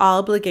the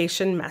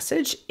obligation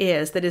message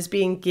is that is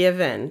being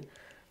given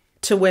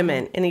to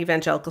women in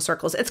evangelical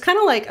circles. It's kind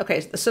of like,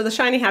 okay, so the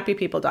Shiny Happy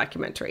People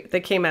documentary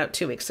that came out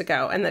 2 weeks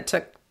ago and that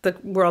took the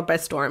world by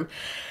storm.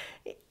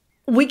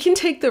 We can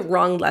take the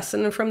wrong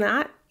lesson from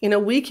that. You know,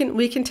 we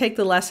can take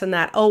the lesson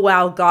that, oh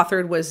wow,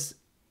 Gothard was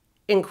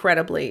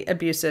incredibly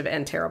abusive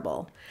and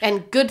terrible.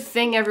 And good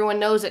thing everyone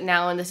knows it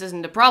now and this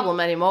isn't a problem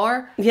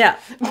anymore. Yeah.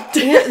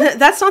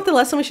 That's not the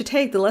lesson we should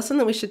take. The lesson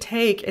that we should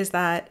take is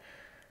that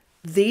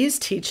these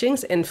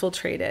teachings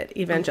infiltrated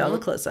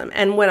evangelicalism.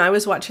 And when I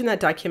was watching that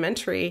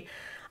documentary,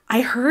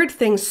 I heard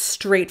things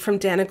straight from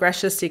Dana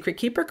Gresh's Secret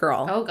Keeper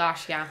Girl. Oh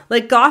gosh, yeah.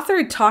 Like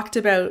Gothard talked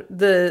about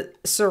the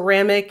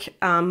ceramic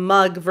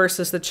mug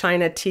versus the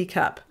china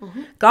teacup.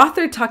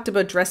 Gothard talked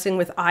about dressing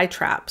with eye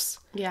traps.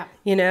 Yeah.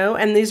 You know,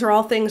 and these are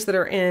all things that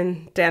are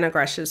in Dana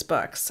Gresh's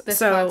books.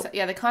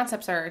 The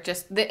concepts are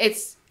just,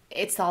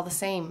 it's all the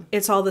same.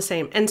 It's all the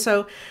same. And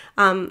so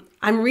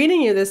I'm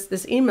reading you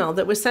this email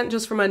that was sent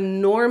just from a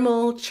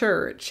normal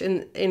church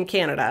in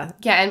Canada.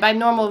 Yeah, and by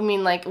normal, I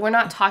mean, like, we're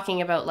not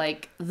talking about,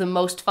 like, the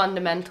most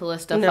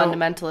fundamentalist of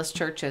fundamentalist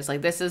churches.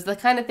 Like, this is the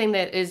kind of thing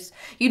that is,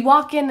 you'd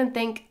walk in and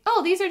think,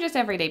 oh, these are just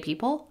everyday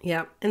people.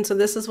 Yeah. And so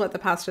this is what the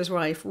pastor's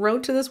wife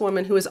wrote to this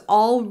woman who has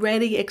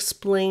already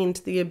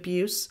explained the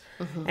abuse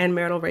and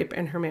marital rape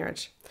in her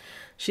marriage.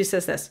 She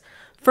says this: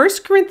 1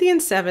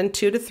 Corinthians 7,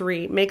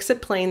 2-3 makes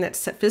it plain that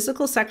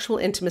physical sexual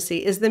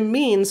intimacy is the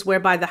means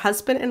whereby the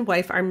husband and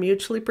wife are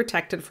mutually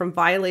protected from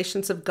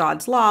violations of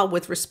God's law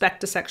with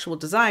respect to sexual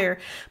desire,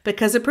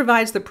 because it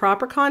provides the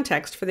proper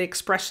context for the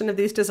expression of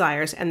these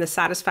desires and the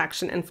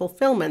satisfaction and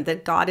fulfillment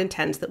that God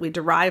intends that we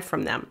derive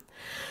from them.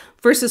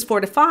 Verses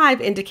 4-5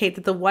 indicate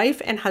that the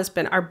wife and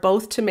husband are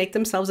both to make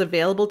themselves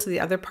available to the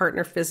other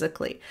partner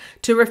physically.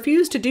 To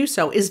refuse to do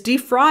so is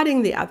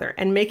defrauding the other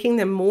and making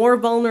them more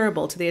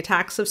vulnerable to the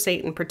attacks of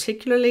Satan,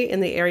 particularly in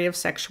the area of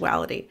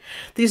sexuality.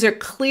 These are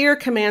clear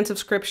commands of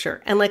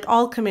Scripture, and like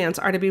all commands,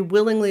 are to be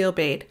willingly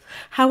obeyed.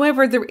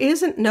 However, there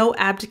isn't no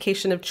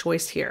abdication of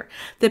choice here.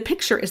 The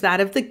picture is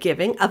that of the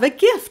giving of a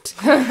gift,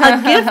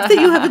 a gift that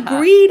you have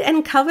agreed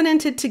and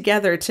covenanted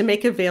together to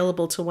make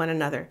available to one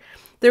another.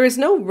 There is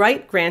no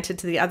right granted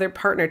to the other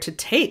partner to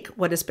take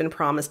what has been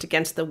promised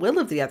against the will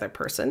of the other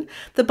person.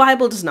 The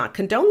Bible does not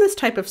condone this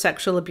type of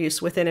sexual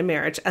abuse within a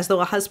marriage, as though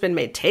a husband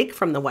may take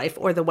from the wife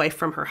or the wife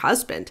from her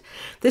husband.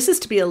 This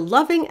is to be a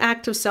loving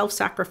act of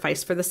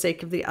self-sacrifice for the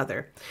sake of the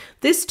other.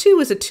 This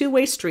too is a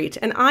two-way street,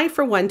 and I,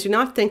 for one, do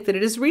not think that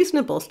it is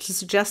reasonable to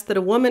suggest that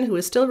a woman who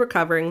is still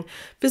recovering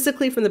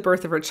physically from the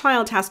birth of her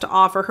child has to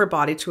offer her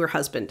body to her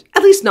husband,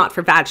 at least not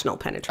for vaginal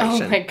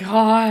penetration. Oh my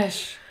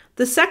gosh.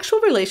 The sexual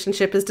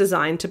relationship is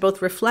designed to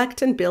both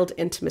reflect and build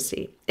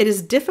intimacy. It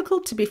is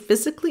difficult to be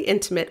physically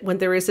intimate when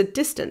there is a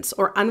distance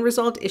or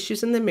unresolved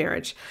issues in the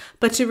marriage,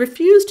 but to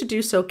refuse to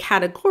do so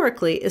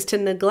categorically is to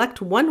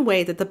neglect one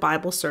way that the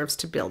Bible serves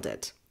to build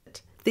it.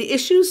 The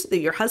issues that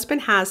your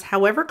husband has,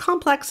 however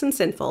complex and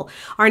sinful,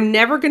 are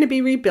never going to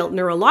be rebuilt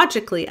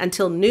neurologically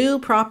until new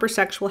proper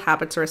sexual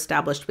habits are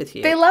established with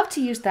you. They love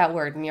to use that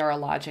word,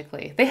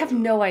 neurologically. They have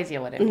no idea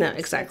what it means. No,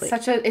 exactly.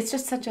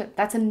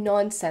 That's a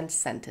nonsense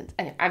sentence.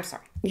 Anyway, I'm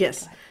sorry.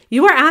 Yes.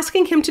 You are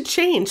asking him to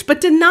change, but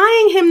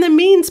denying him the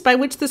means by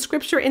which the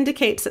Scripture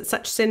indicates that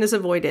such sin is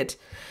avoided.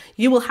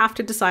 You will have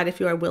to decide if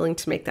you are willing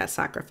to make that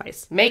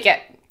sacrifice. Make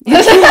it.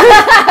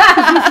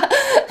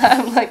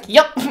 I'm like,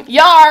 yep,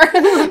 yar,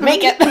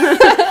 make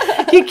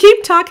it. You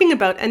keep talking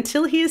about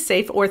until he is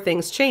safe or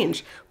things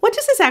change. What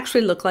does this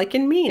actually look like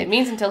and mean? It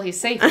means until he's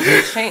safe and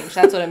things change.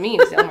 That's what it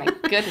means. Oh my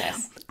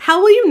goodness. How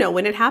will you know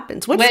when it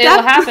happens? It will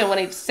happen when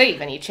he's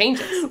safe and he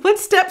changes. What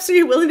steps are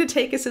you willing to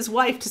take as his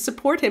wife to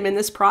support him in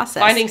this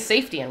process? Finding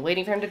safety and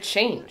waiting for him to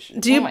change.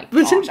 Oh my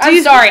gosh.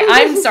 I'm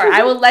sorry.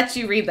 I will let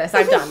you read this.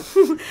 I'm done.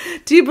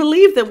 Do you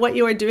believe that what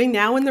you are doing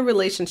now in the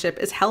relationship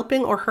is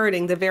helping or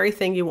hurting the very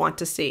thing you want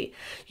to see?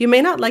 You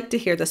may not like to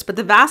hear this, but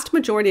the vast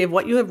majority of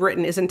what you have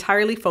written is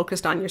entirely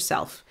focused on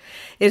yourself.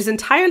 It is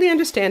entirely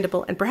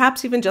understandable and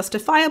perhaps even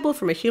justifiable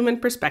from a human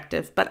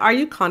perspective, but are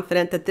you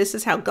confident that this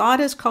is how God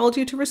has called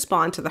you to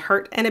respond to the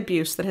hurt and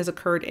abuse that has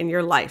occurred in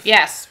your life?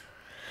 Yes.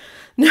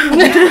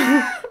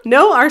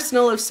 No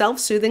arsenal of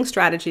self-soothing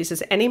strategies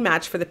is any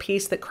match for the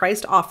peace that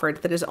Christ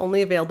offered that is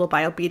only available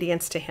by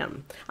obedience to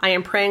him. I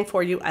am praying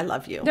for you. I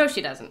love you. No,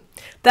 she doesn't.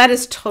 That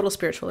is total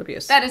spiritual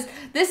abuse.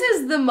 This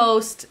is the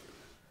most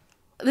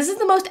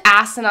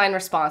asinine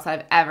response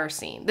I've ever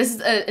seen. This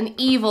is an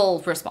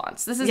evil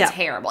response. This is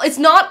terrible. It's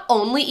not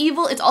only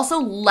evil, it's also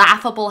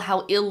laughable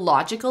how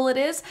illogical it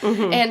is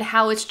and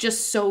how it's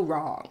just so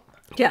wrong.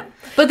 Yeah.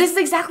 But this is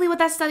exactly what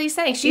that study's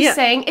saying. She's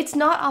saying it's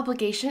not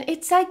obligation,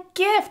 it's a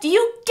gift.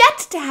 You get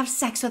to have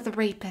sex with a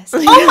rapist.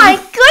 Oh my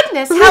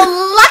goodness,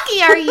 how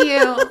lucky are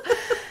you?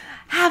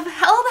 Have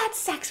all that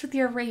sex with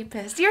your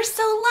rapist. You're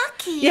so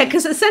lucky. Yeah,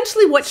 because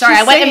essentially what Sorry,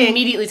 she's I saying... went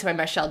immediately to my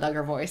Michelle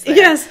Duggar voice there.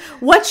 Yes.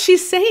 What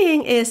she's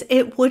saying is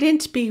it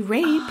wouldn't be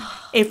rape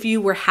if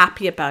you were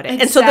happy about it.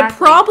 Exactly. And so the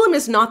problem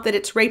is not that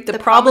it's rape. The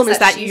problem is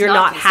that you're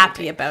not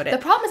happy about it. The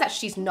problem is that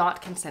she's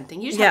not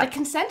consenting. You just have to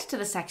consent to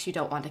the sex you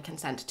don't want to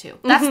consent to.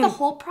 That's the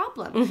whole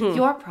problem.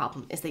 Your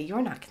problem is that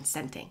you're not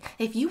consenting.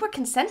 If you were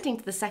consenting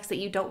to the sex that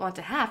you don't want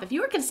to have, if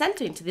you were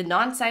consenting to the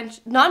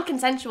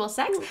non-consensual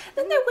sex,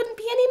 then there wouldn't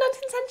be any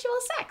non-consensual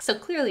sex. So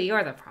clearly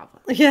you're the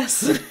problem.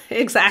 Yes,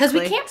 exactly.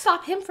 Because we can't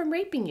stop him from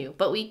raping you,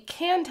 but we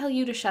can tell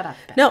you to shut up.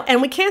 No,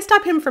 and we can't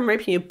stop him from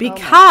raping you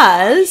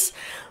because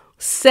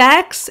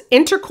sex,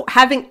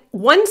 having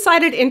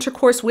one-sided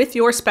intercourse with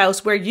your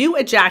spouse where you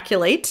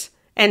ejaculate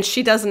and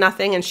she does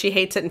nothing and she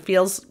hates it and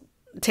feels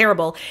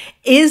terrible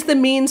is the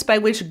means by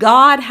which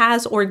God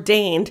has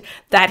ordained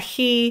that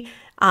he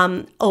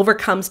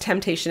overcomes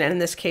temptation, and in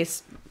this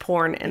case,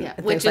 porn and things like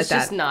that. Which is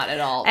just not at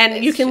all.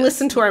 And you can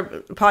listen to our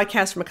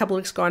podcast from a couple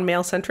of weeks ago on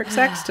male-centric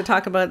sex to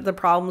talk about the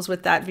problems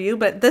with that view.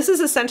 But this is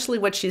essentially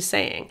what she's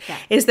saying,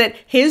 is that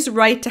his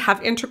right to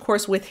have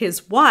intercourse with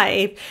his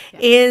wife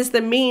is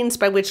the means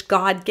by which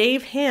God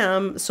gave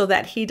him so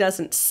that he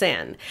doesn't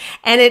sin.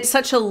 And it's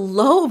such a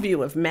low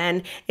view of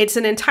men. It's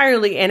an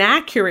entirely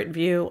inaccurate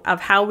view of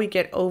how we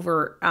get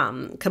over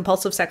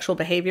compulsive sexual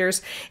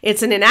behaviors.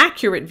 It's an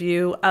inaccurate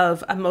view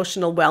of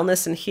emotional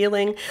wellness and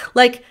healing.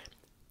 Like,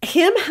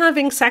 him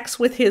having sex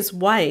with his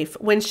wife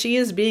when she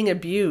is being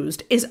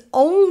abused is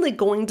only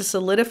going to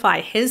solidify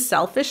his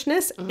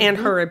selfishness and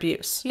her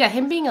abuse. Yeah,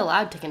 him being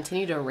allowed to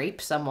continue to rape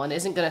someone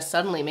isn't going to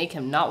suddenly make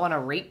him not want to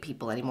rape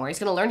people anymore. He's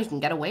going to learn he can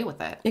get away with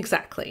it.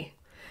 Exactly.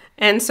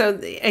 And so,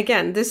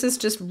 again, this is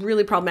just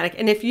really problematic.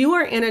 And if you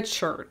are in a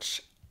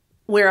church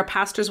where a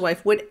pastor's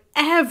wife would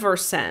ever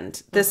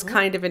send this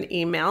kind of an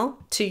email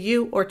to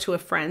you or to a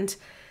friend,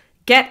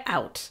 get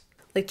out.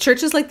 Like,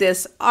 churches like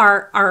this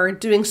are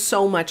doing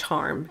so much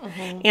harm.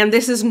 And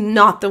this is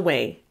not the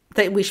way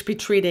that we should be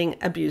treating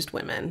abused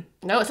women.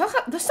 No, that's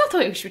not the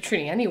way we should be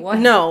treating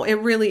anyone. No, it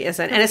really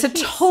isn't. And it's a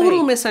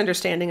total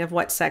misunderstanding of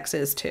what sex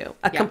is, too.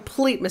 A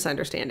complete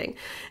misunderstanding.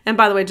 And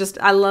by the way,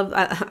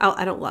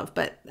 I don't love,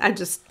 but I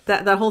just,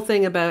 that whole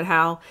thing about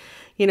how,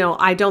 you know,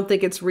 I don't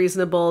think it's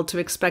reasonable to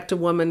expect a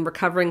woman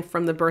recovering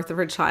from the birth of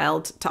her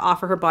child to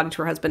offer her body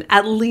to her husband,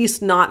 at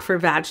least not for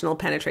vaginal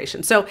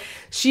penetration. So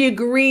she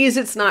agrees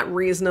it's not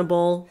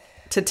reasonable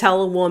to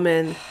tell a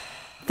woman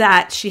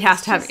that she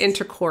has to have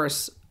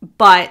intercourse,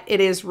 but it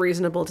is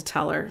reasonable to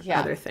tell her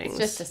other things. It's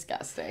just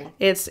disgusting.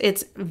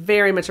 It's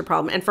very much a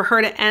problem. And for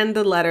her to end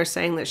the letter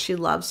saying that she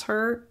loves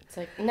her, it's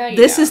like, no, you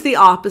this don't. is the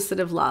opposite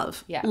of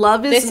love. Yeah.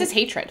 Love is... This is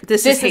hatred.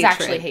 This is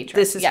actually hatred.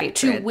 This is hatred.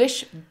 To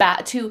wish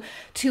bad,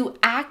 to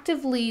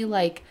actively,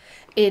 like,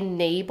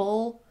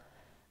 enable...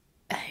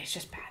 It's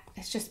just bad.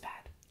 It's just bad.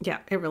 Yeah,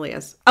 it really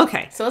is.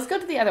 Okay. So let's go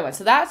to the other one.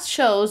 So that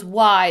shows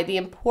why, the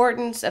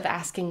importance of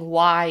asking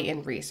why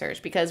in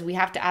research, because we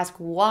have to ask,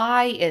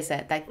 why is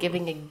it that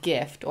giving a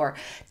gift or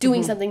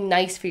doing something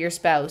nice for your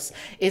spouse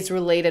is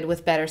related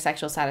with better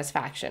sexual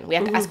satisfaction? We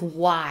have to ask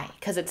why,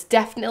 because it's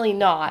definitely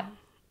not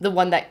the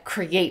one that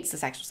creates the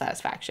sexual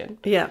satisfaction.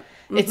 Yeah.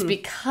 It's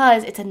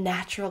because it's a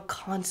natural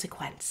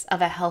consequence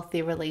of a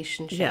healthy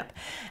relationship. Yeah.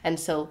 And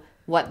so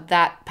what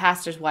that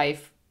pastor's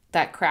wife,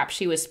 that crap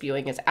she was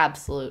spewing is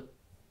absolute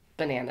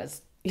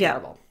bananas.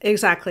 Terrible. Yeah,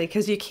 exactly.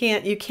 Because you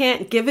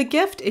can't give a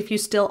gift if you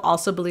still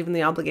also believe in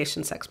the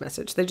obligation sex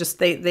message.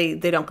 They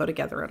don't go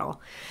together at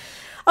all.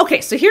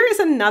 Okay, so here is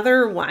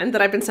another one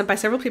that I've been sent by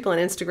several people on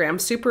Instagram.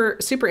 Super,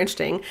 super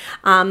interesting.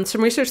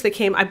 Some research that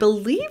came, I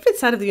believe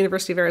it's out of the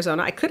University of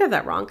Arizona. I could have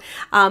that wrong.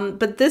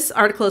 But this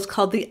article is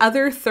called The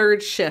Other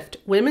Third Shift,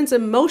 Women's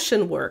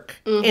Emotion Work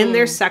in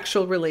Their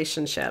Sexual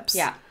Relationships.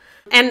 Yeah.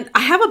 And I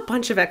have a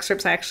bunch of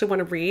excerpts I actually want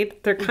to read.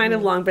 They're kind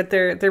of long, but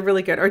they're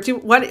really good. Or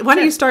why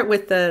don't you start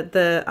with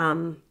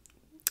the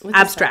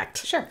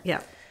abstract? Sure.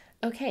 Yeah.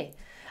 Okay.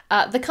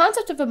 The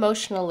concept of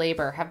emotional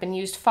labor have been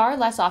used far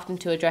less often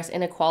to address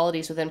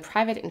inequalities within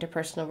private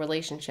interpersonal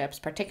relationships,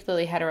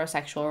 particularly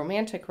heterosexual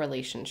romantic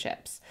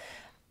relationships.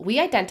 We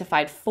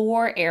identified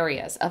 4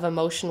 areas of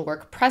emotion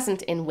work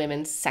present in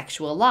women's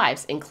sexual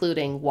lives,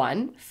 including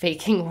 1,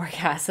 faking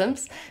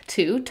orgasms,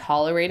 2,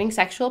 tolerating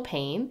sexual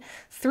pain,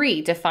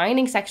 3,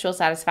 defining sexual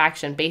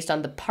satisfaction based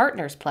on the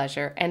partner's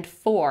pleasure, and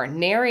 4,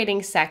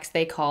 narrating sex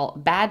they call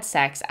bad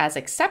sex as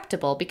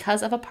acceptable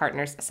because of a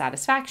partner's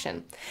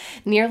satisfaction.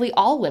 Nearly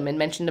all women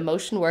mentioned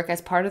emotion work as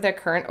part of their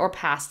current or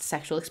past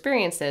sexual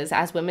experiences,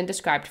 as women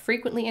described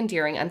frequently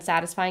enduring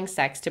unsatisfying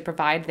sex to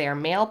provide their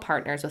male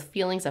partners with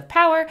feelings of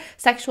power,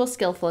 sexual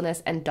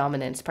skillfulness, and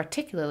dominance,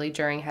 particularly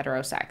during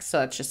heterosex. So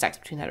that's just sex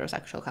between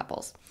heterosexual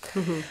couples.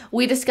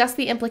 We discussed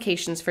the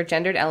implications for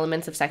gendered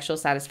elements of sexual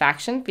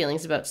satisfaction,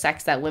 feelings about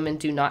sex that women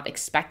do not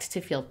expect to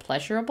feel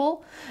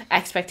pleasurable,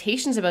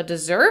 expectations about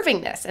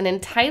deservingness and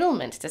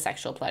entitlement to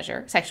sexual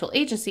pleasure, sexual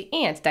agency,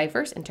 and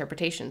diverse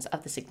interpretations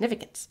of the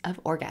significance of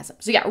orgasm.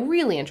 So yeah,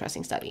 really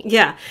interesting study.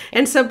 Yeah.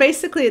 And so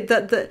basically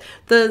the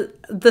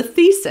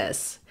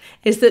thesis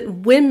is that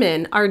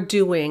women are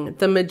doing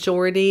the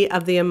majority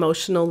of the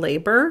emotional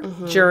labor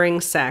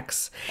during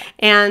sex.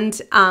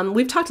 And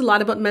we've talked a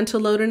lot about mental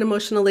load and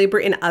emotional labor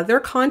in other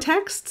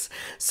contexts.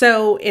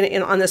 So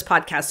on this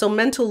podcast, so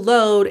mental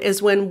load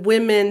is when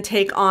women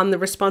take on the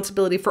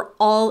responsibility for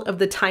all of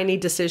the tiny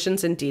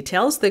decisions and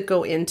details that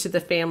go into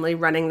the family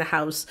running the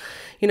house.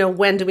 You know,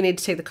 when do we need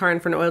to take the car in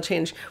for an oil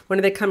change? When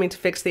are they coming to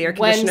fix the air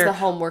conditioner? When's the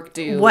homework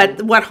due?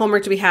 What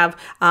homework do we have?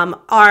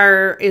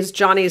 Is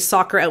Johnny's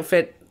soccer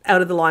outfit out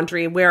of the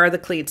laundry? Where are the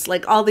cleats?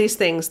 Like all these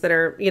things that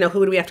are, you know,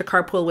 who do we have to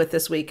carpool with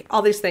this week?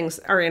 All these things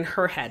are in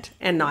her head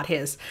and not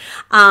his.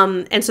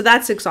 And so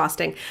that's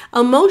exhausting.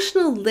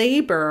 Emotional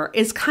labor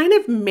is kind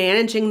of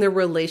managing the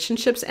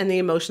relationships and the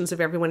emotions of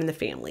everyone in the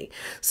family.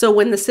 So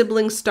when the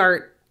siblings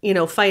start, you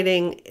know,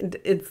 fighting,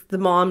 the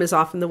mom is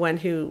often the one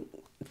who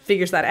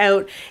figures that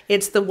out.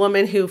 It's the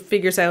woman who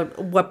figures out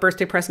what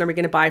birthday present are we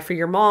going to buy for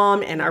your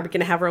mom, and are we going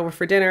to have her over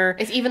for dinner.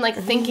 It's even like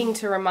thinking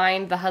to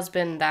remind the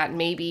husband that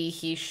maybe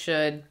he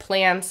should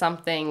plan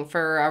something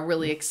for a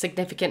really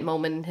significant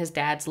moment in his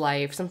dad's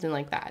life, something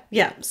like that.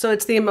 Yeah, so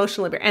it's the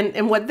emotional labor.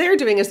 And what they're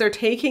doing is they're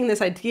taking this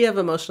idea of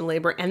emotional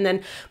labor and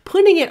then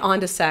putting it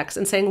onto sex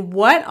and saying,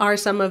 what are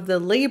some of the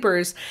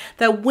labors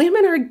that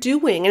women are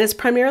doing? And it's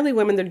primarily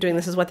women that are doing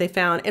this, is what they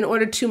found, in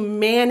order to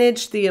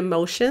manage the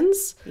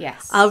emotions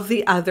of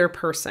the other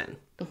person.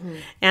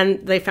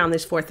 And they found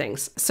these 4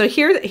 things. So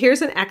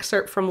here's an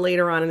excerpt from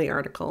later on in the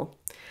article.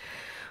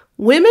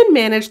 Women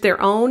manage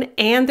their own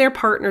and their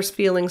partner's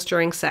feelings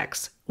during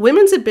sex.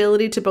 Women's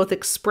ability to both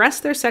express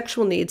their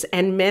sexual needs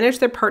and manage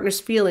their partner's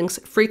feelings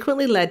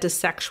frequently led to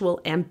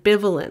sexual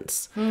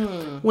ambivalence.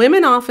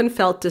 Women often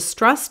felt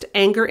distrust,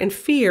 anger, and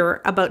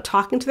fear about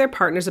talking to their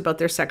partners about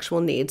their sexual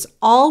needs,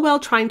 all while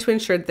trying to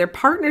ensure that their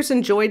partners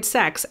enjoyed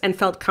sex and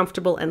felt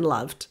comfortable and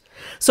loved.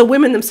 So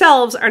women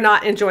themselves are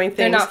not enjoying things.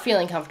 They're not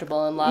feeling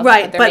comfortable in love,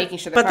 right? But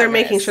they're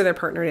making sure their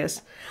partner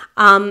is.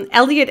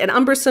 Elliot and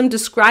Umbersom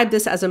described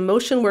this as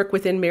emotion work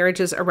within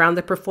marriages around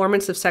the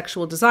performance of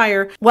sexual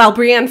desire, while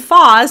Brienne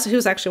Foss,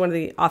 who's actually one of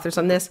the authors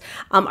on this,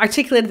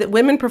 articulated that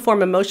women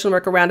perform emotional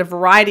work around a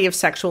variety of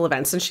sexual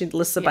events, and she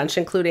lists a bunch,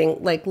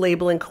 including like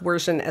labeling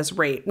coercion as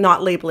rape,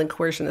 not labeling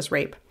coercion as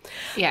rape.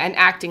 Yeah, and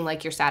acting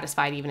like you're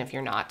satisfied even if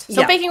you're not.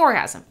 So faking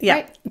orgasm. Yeah.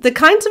 Right? The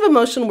kinds of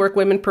emotional work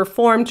women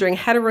performed during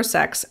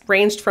heterosex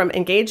ranged from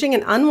engaging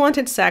in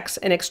unwanted sex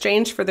in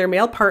exchange for their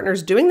male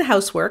partners doing the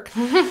housework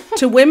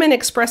to women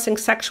expressing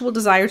sexual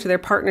desire to their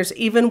partners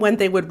even when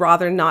they would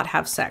rather not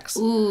have sex.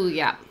 Ooh,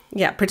 yeah.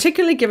 Yeah,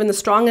 particularly given the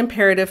strong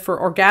imperative for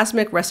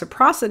orgasmic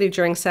reciprocity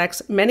during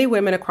sex, many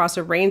women across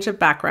a range of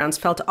backgrounds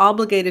felt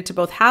obligated to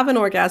both have an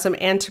orgasm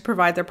and to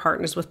provide their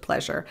partners with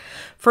pleasure.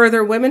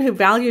 Further, women who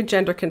valued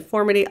gender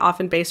conformity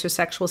often based their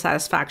sexual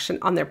satisfaction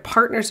on their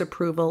partner's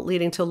approval,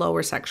 leading to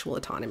lower sexual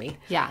autonomy.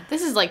 Yeah,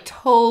 this is like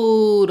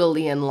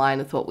totally in line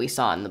with what we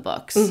saw in the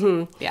books.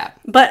 Yeah.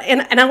 But,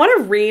 and I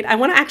want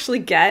to actually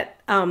get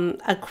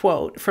a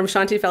quote from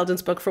Shanti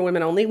Feldon's book For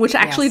Women Only, which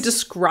actually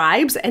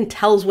describes and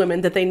tells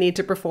women that they need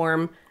to perform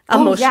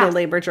emotional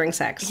labor during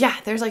sex. Yeah,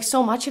 there's like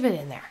so much of it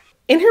in there.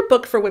 In her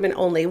book For Women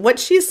Only, what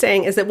she's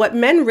saying is that what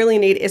men really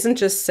need isn't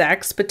just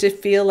sex, but to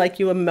feel like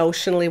you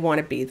emotionally want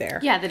to be there.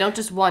 Yeah, they don't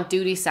just want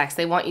duty sex.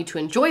 They want you to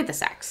enjoy the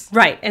sex.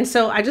 Right. And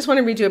so I just want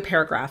to read you a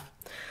paragraph.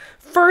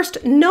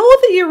 First, know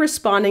that you're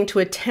responding to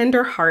a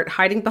tender heart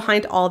hiding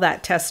behind all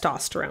that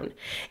testosterone.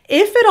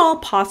 If at all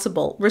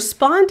possible,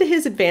 respond to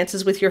his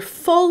advances with your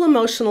full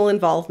emotional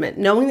involvement,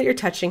 knowing that you're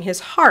touching his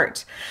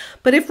heart.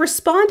 But if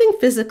responding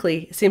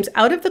physically seems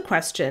out of the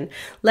question,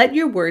 let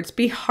your words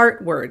be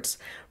heart words.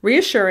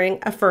 Reassuring,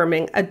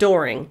 affirming,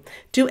 adoring.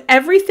 Do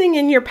everything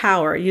in your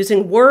power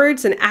using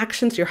words and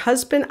actions your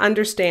husband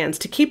understands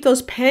to keep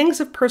those pangs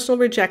of personal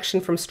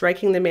rejection from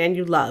striking the man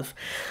you love.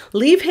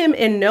 Leave him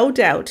in no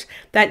doubt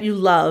that you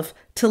love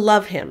to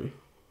love him.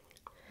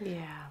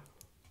 Yeah.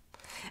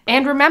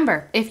 And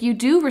remember, if you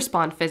do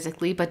respond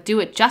physically, but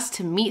do it just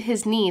to meet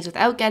his needs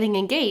without getting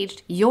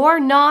engaged, you're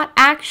not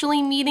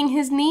actually meeting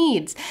his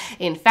needs.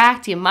 In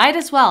fact, you might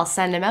as well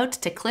send him out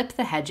to clip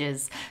the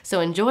hedges. So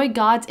enjoy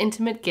God's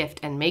intimate gift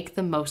and make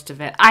the most of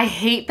it. I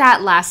hate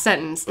that last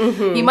sentence.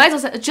 You might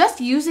as well say,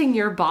 just using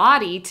your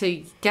body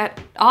to get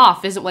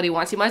off isn't what he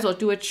wants. You might as well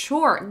do a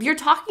chore. You're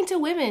talking to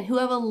women who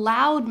have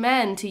allowed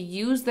men to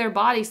use their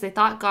bodies. They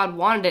thought God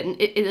wanted it, and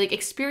it like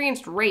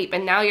experienced rape,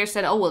 and now you're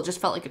saying, oh, well, it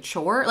just felt like a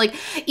chore. Like,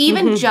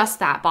 even just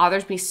that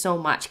bothers me so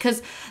much,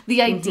 because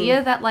the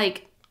idea that,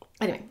 like,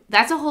 anyway,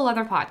 that's a whole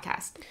other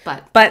podcast.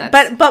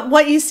 But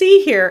what you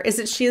see here is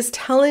that she is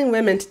telling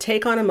women to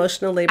take on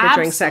emotional labor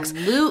during sex,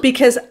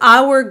 because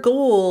our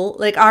goal,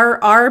 like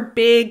our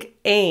big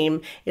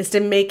aim, is to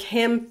make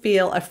him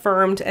feel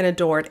affirmed and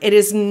adored. It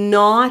is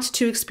not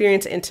to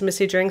experience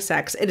intimacy during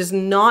sex. It is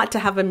not to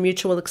have a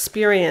mutual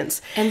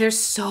experience. And there's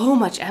so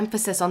much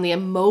emphasis on the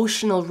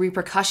emotional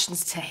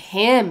repercussions to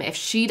him. If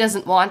she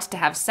doesn't want to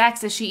have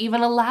sex, is she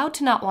even allowed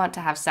to not want to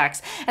have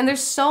sex? And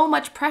there's so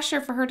much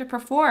pressure for her to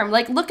perform.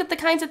 Like, look at the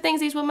kinds of things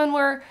these women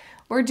were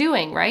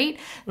doing, right?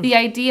 The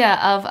idea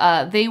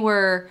of they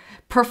were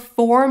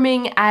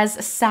performing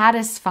as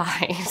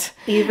satisfied.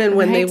 Even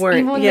when they weren't.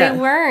 Even when they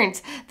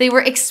weren't. They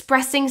were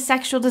expressing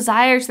sexual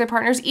desire to their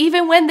partners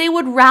even when they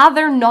would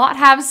rather not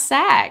have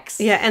sex.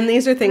 Yeah, and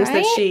these are things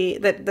that she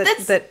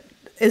that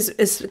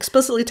is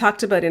explicitly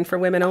talked about in For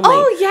Women Only.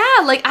 Oh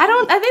yeah, like I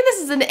think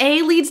this is an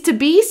A leads to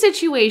B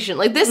situation.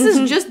 Like, this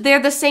is just,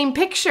 they're the same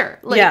picture.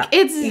 Like,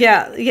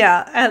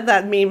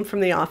 that meme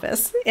from The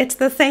Office. It's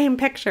the same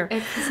picture.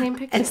 It's the same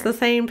picture. It's the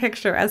same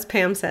picture, as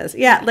Pam says.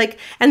 Yeah, like,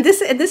 and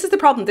this is the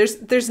problem.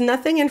 There's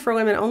nothing in For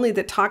Women Only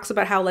that talks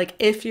about how, like,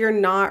 if you're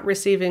not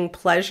receiving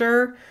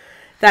pleasure,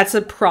 that's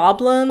a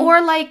problem.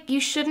 Or, like, you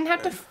shouldn't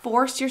have to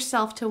force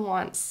yourself to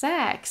want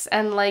sex.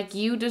 And, like,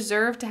 you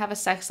deserve to have a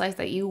sex life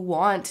that you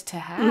want to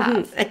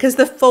have. Because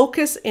the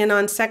focus in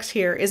on sex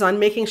here is on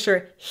making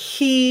sure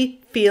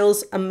he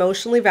feels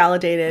emotionally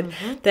validated,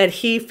 that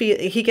he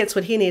gets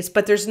what he needs,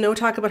 but there's no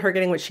talk about her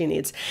getting what she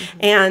needs.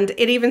 And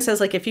it even says,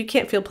 like, if you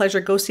can't feel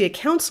pleasure, go see a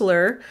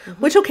counselor,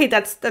 which, okay,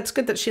 that's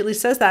good that she at least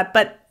says that,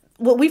 but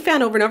what we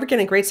found over and over again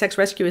in Great Sex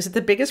Rescue is that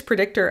the biggest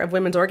predictor of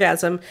women's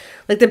orgasm,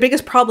 like the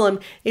biggest problem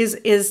is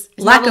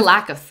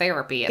lack of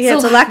therapy.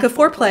 It's a lack of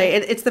foreplay.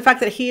 It's the fact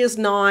that he is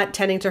not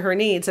tending to her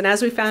needs. And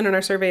as we found in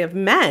our survey of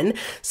men,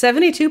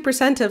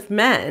 72% of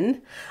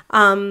men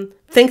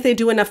think they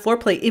do enough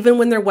foreplay even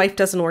when their wife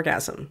doesn't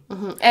orgasm.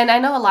 And I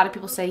know a lot of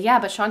people say, yeah,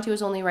 but Shanti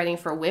was only writing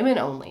for women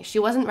only. She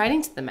wasn't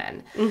writing to the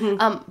men.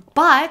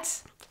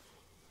 But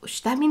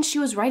that means she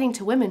was writing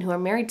to women who are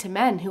married to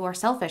men who are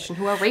selfish and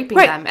who are raping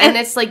them. And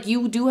it's like,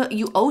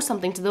 you owe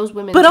something to those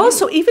women. But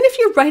also, even if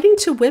you're writing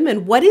to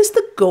women, what is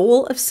the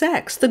goal of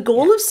sex? The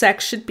goal of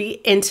sex should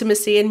be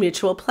intimacy and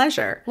mutual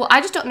pleasure. Well,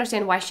 I just don't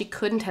understand why she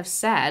couldn't have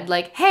said,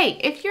 like, hey,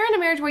 if you're in a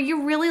marriage where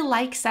you really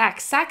like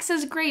sex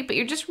is great, but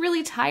you're just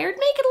really tired,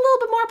 make it a little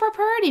bit more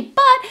priority.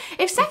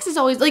 But if sex is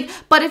always, like,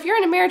 but if you're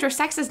in a marriage where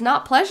sex is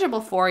not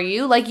pleasurable for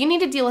you, like, you need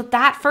to deal with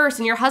that first.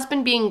 And your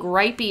husband being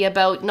gripey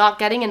about not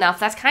getting enough,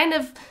 that's kind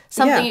of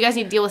something you guys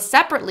need to deal with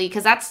separately,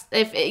 because that's,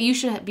 if you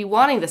should be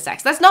wanting the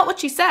sex. That's not what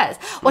she says.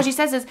 What she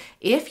says is,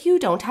 if you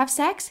don't have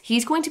sex,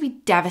 he's going to be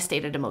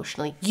devastated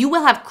emotionally. You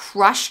will have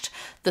crushed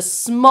the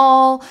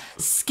small,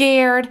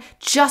 scared,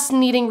 just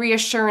needing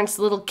reassurance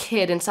little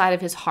kid inside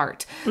of his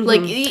heart.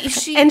 Like,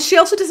 and she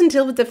also doesn't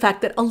deal with the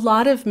fact that a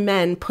lot of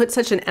men put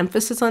such an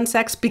emphasis on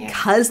sex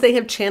because they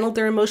have channeled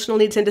their emotional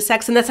needs into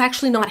sex, and that's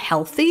actually not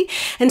healthy.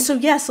 And so,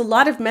 yes, a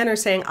lot of men are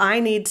saying, I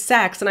need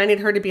sex and I need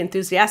her to be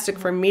enthusiastic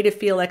for me to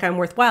feel like I'm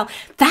worthwhile.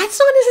 That's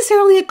not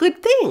necessarily a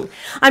good thing.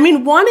 I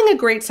mean, wanting a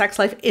great sex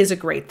life is a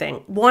great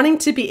thing. Wanting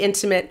to be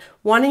intimate,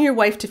 wanting your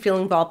wife to feel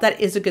involved, that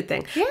is a good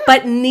thing.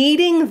 But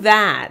needing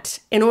that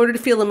in order to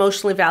feel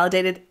emotionally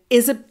validated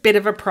is a bit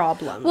of a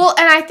problem. Well,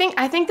 and I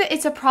think that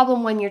it's a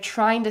problem when you're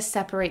trying to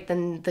separate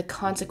the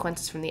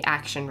consequences from the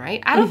action,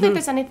 right? I don't think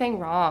there's anything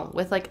wrong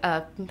with, like,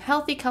 a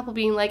healthy couple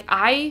being like,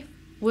 I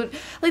would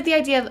like the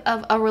idea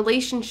of a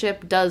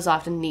relationship does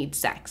often need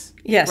sex.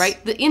 Yes.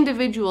 Right? The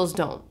individuals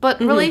don't. But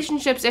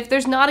relationships, if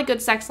there's not a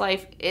good sex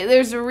life,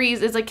 there's a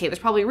reason. It's like, okay, there's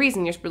probably a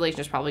reason your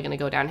relationship's probably going to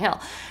go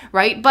downhill.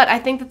 Right? But I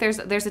think that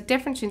there's a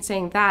difference in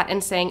saying that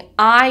and saying,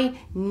 I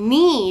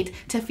need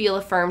to feel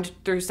affirmed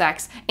through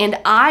sex, and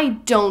I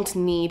don't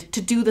need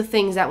to do the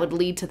things that would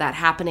lead to that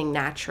happening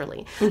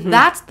naturally.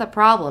 That's the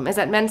problem, is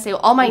that men say,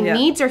 all my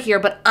needs are here,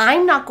 but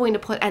I'm not going to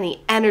put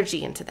any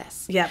energy into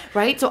this. Yeah.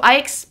 Right? So I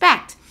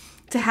expect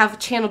to have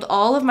channeled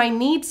all of my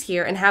needs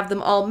here and have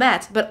them all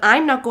met, but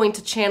I'm not going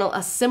to channel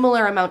a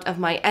similar amount of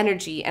my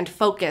energy and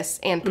focus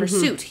and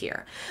pursuit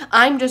here.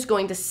 I'm just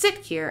going to sit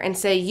here and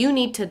say, you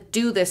need to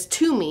do this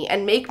to me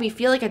and make me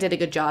feel like I did a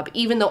good job,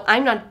 even though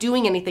I'm not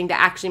doing anything to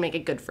actually make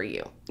it good for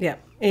you. Yeah.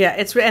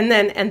 Yeah. And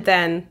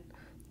then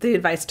the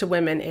advice to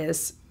women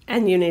is,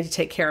 and you need to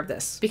take care of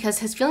this. Because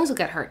his feelings will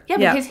get hurt. Yeah,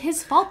 but it's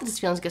his fault that his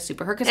feelings get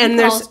super hurt because he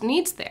there's all his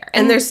needs there.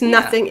 And there's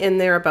nothing in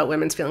there about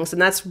women's feelings.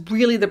 And that's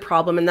really the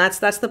problem. And that's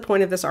the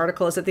point of this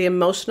article, is that the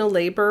emotional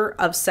labor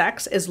of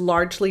sex is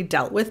largely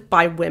dealt with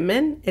by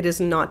women. It is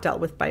not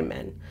dealt with by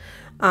men.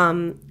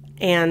 And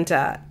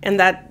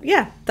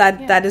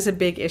that is a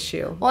big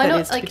issue that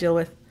needs to be dealt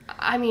with.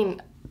 I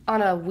mean,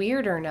 on a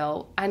weirder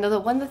note, I know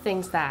that one of the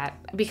things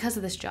that, because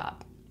of this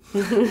job,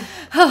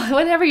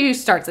 whenever you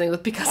start something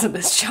with because of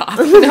this job,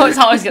 it's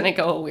always going to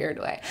go a weird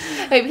way.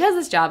 Like, because of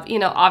this job,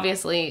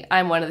 obviously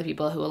I'm one of the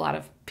people who a lot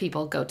of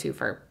people go to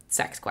for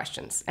sex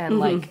questions and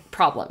like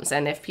problems.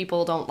 And if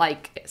people don't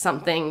like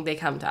something, they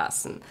come to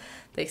us and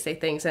they say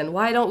things. And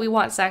why don't we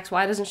want sex?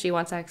 Why doesn't she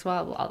want sex?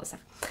 Well, all this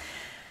stuff.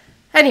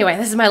 Anyway,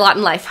 this is my lot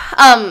in life.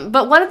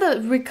 But one of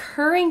the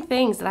recurring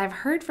things that I've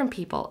heard from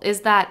people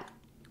is that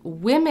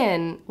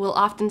women will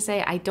often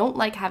say, I don't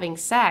like having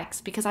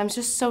sex because I'm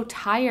just so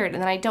tired,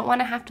 and then I don't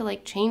want to have to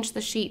like change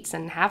the sheets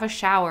and have a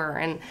shower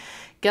and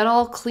get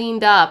all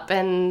cleaned up,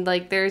 and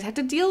like there's had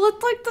to deal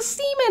with like the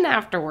semen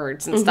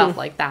afterwards and stuff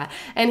like that.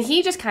 And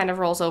he just kind of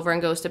rolls over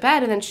and goes to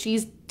bed, and then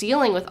she's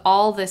dealing with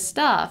all this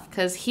stuff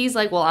because he's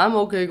like, well, I'm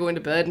okay going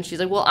to bed, and she's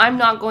like, well, I'm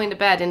not going to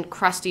bed in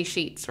crusty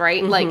sheets,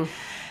 right? Like,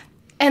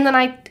 and then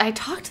I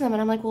talk to them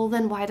and I'm like, well,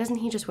 then why doesn't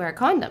he just wear a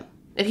condom?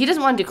 If he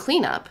doesn't want to do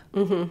cleanup,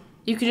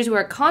 you can just wear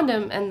a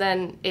condom, and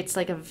then it's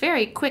like a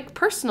very quick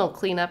personal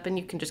cleanup, and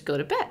you can just go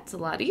to bed. It's a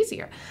lot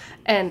easier.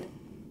 And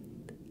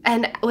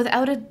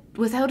without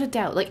a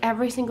doubt, like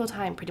every single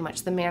time, pretty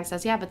much, the man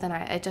says, yeah, but then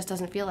it just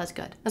doesn't feel as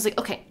good. I was like,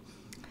 okay,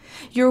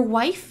 your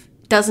wife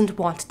doesn't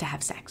want to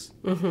have sex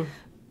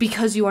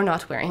because you are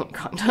not wearing a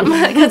condom.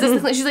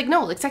 Because she's like,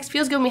 no, like sex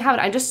feels good when we have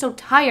it. I'm just so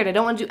tired. I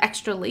don't want to do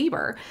extra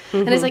labor.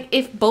 And it's like,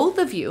 if both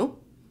of you,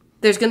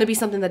 there's going to be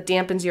something that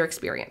dampens your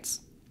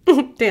experience.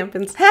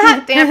 Dampens.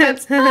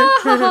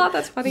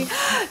 That's funny.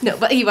 No,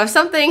 but you have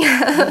something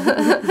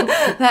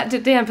that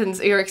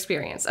dampens your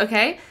experience,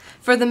 okay?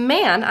 For the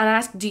man, I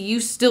ask, do you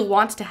still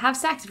want to have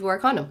sex if you wear a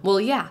condom? Well,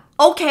 yeah.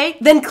 Okay,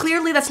 then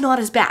clearly that's not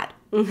as bad.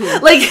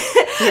 Like,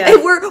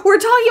 we're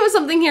talking about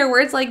something here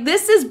where it's like,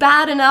 this is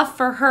bad enough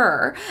for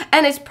her,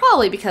 and it's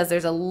probably because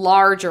there's a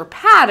larger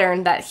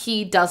pattern that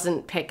he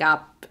doesn't pick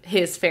up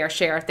his fair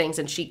share of things,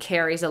 and she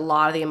carries a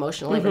lot of the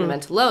emotional labor and the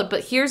mental load.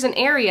 But here's an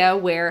area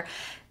where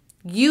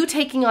you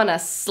taking on a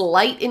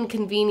slight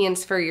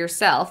inconvenience for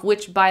yourself,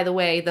 which, by the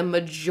way, the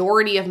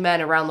majority of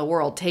men around the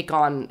world take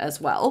on as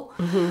well,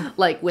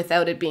 like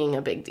without it being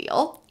a big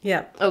deal.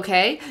 Yeah.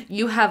 Okay?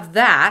 You have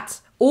that,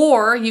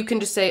 or you can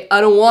just say,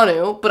 I don't want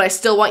to, but I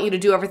still want you to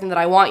do everything that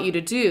I want you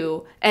to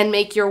do, and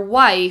make your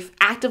wife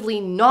actively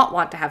not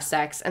want to have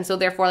sex, and so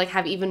therefore like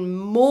have even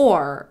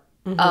more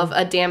of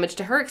a damage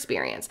to her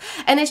experience.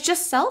 And it's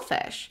just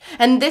selfish.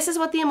 And this is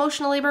what the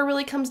emotional labor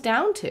really comes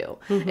down to.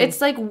 It's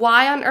like,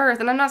 why on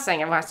earth, and I'm not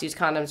saying everyone has to use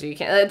condoms or you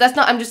can't,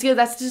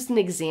 that's just an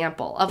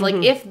example of like,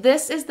 if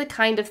this is the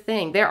kind of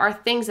thing, there are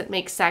things that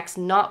make sex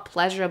not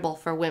pleasurable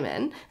for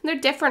women, and they're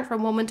different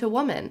from woman to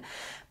woman.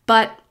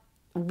 But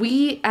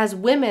we as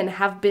women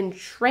have been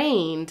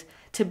trained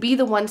to be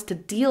the ones to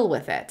deal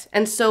with it.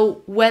 And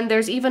so when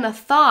there's even a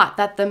thought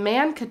that the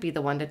man could be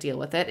the one to deal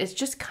with it, it's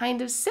just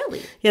kind of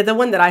silly. Yeah, the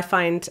one that I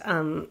find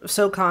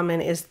so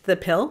common is the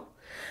pill.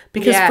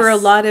 Because for a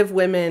lot of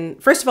women,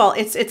 first of all,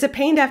 it's a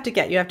pain to have to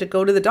get. You have to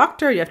go to the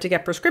doctor, you have to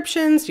get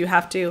prescriptions, you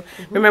have to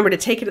remember to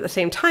take it at the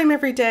same time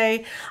every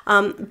day.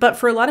 But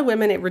for a lot of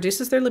women, it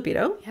reduces their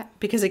libido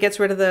because it gets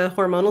rid of the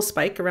hormonal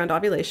spike around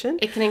ovulation.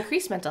 It can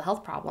increase mental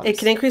health problems.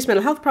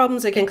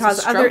 It can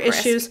cause other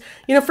issues.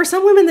 You know, for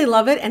some women, they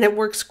love it and it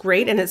works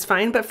great and it's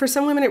fine. But for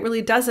some women, it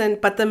really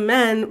doesn't. But the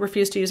men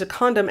refuse to use a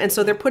condom. And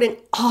so they're putting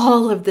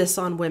all of this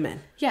on women.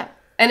 Yeah.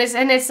 And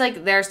it's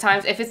like, there's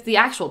times, if it's the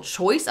actual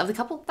choice of the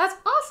couple, that's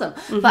awesome.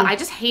 But I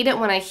just hate it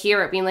when I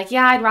hear it being like,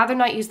 yeah, I'd rather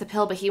not use the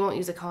pill, but he won't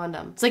use a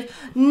condom. It's like,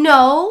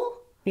 no,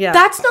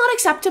 that's not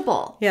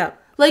acceptable. Yeah.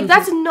 Like,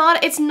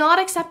 it's not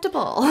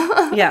acceptable.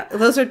 Yeah,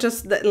 those are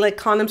just, like,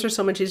 condoms are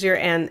so much easier.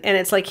 And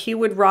it's like, he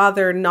would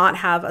rather not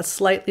have a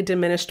slightly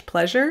diminished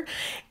pleasure.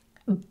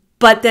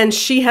 But then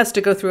she has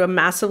to go through a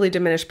massively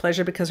diminished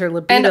pleasure because her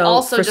libido, and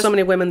also for so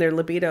many women, their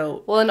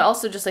libido. Well, and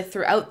also just like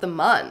throughout the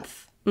month.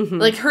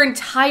 Like her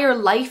entire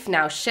life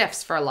now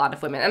shifts for a lot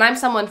of women. And I'm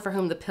someone for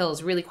whom the pill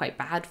is really quite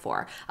bad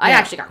for. I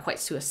actually got quite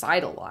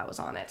suicidal while I was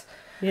on it.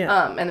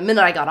 Yeah. And the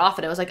minute I got off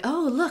it, I was like,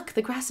 oh, look,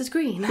 the grass is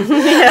green.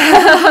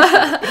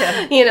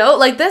 Yeah. You know,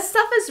 like this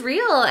stuff is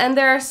real. And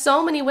there are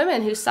so many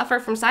women who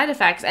suffer from side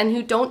effects and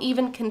who don't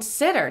even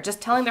consider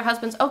just telling their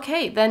husbands,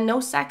 okay, then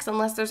no sex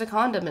unless there's a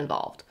condom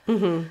involved.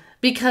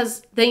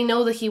 Because they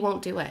know that he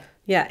won't do it.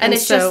 Yeah. And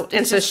so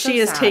just she so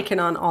has sad. taken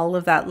on all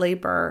of that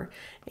labor.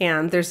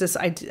 And there's this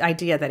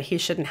idea that he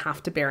shouldn't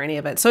have to bear any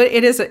of it. So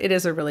it is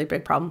a really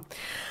big problem.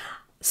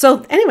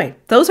 So anyway,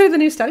 those are the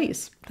new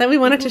studies that we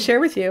wanted to share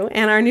with you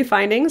and our new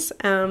findings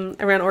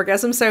around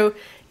orgasm. So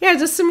yeah,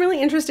 just some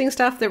really interesting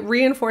stuff that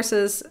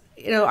reinforces,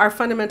 our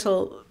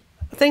fundamental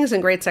things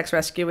in Great Sex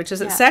Rescue, which is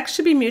that sex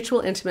should be mutual,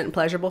 intimate, and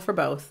pleasurable for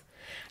both.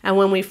 And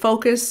when we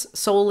focus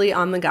solely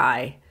on the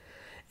guy,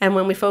 and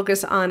when we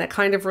focus on a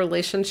kind of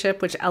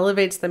relationship which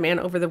elevates the man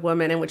over the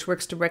woman and which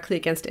works directly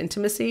against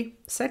intimacy,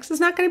 sex is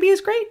not going to be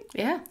as great.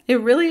 Yeah. It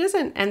really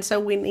isn't. And so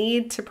we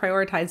need to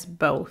prioritize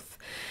both.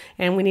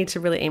 And we need to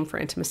really aim for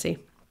intimacy.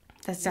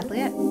 That's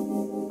definitely it.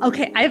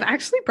 Okay, I've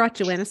actually brought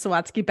Joanna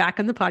Sawatsky back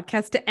on the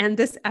podcast to end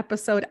this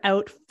episode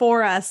out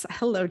for us.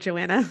 Hello,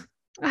 Joanna.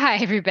 Hi,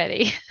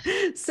 everybody.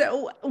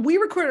 So we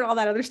recorded all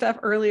that other stuff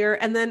earlier,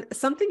 and then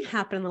something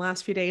happened in the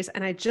last few days,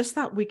 and I just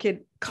thought we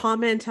could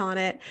comment on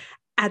it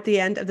at the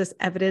end of this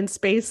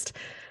evidence-based,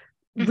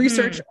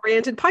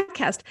 research-oriented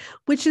podcast,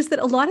 which is that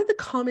a lot of the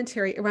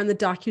commentary around the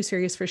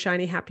docuseries for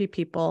Shiny Happy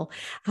People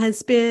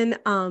has been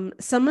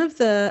some of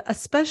the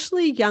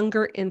especially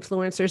younger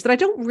influencers that I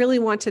don't really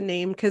want to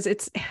name because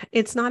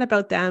it's not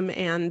about them,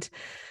 and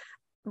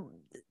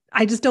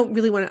I just don't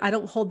really want to, I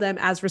don't hold them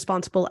as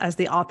responsible as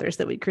the authors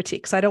that we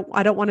critique. So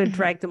I don't want to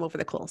drag them over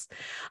the coals.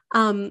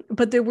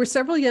 But there were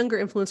several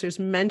younger influencers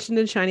mentioned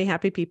in Shiny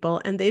Happy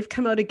People, and they've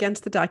come out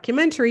against the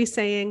documentary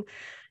saying,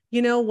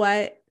 you know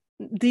what,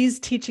 these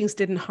teachings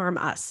didn't harm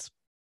us.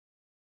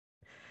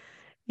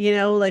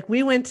 Like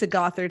we went to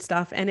Gothard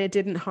stuff and it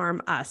didn't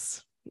harm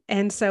us.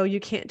 And so you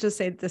can't just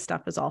say that this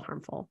stuff is all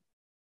harmful.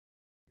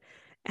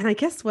 And I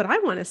guess what I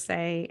want to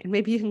say, and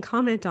maybe you can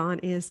comment on,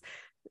 is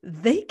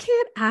they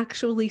can't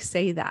actually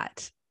say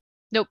that.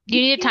 Nope.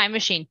 You need a time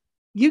machine.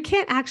 You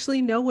can't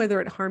actually know whether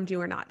it harmed you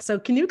or not. So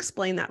can you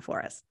explain that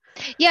for us?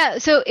 Yeah.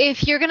 So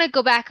if you're going to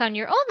go back on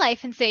your own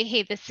life and say,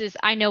 hey,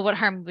 I know what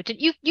harmed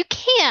me, you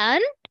can,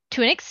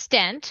 to an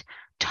extent,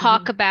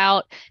 talk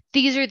about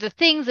these are the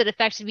things that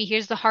affected me.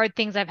 Here's the hard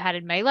things I've had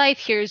in my life.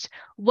 Here's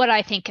what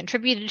I think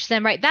contributed to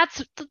them, right?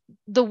 That's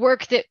the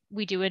work that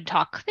we do in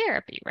talk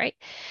therapy, right?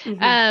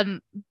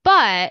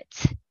 But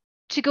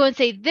to go and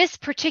say this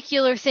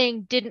particular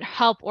thing didn't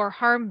help or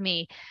harm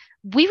me,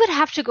 we would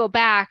have to go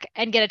back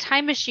and get a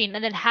time machine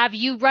and then have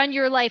you run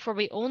your life where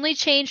we only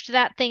changed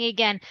that thing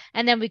again,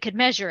 and then we could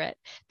measure it.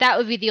 That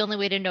would be the only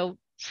way to know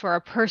for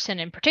a person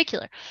in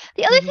particular.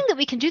 The other thing that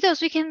we can do, though,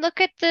 is we can look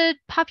at the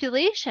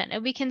population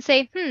and we can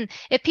say,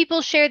 if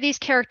people share these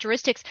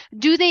characteristics,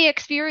 do they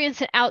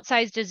experience an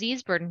outsized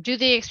disease burden? Do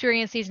they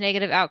experience these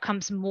negative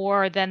outcomes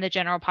more than the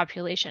general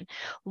population?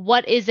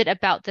 What is it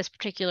about this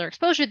particular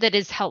exposure that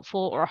is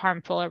helpful or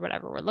harmful or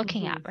whatever we're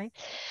looking at, right?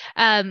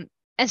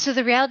 And so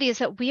the reality is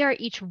that we are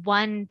each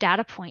one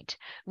data point.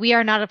 We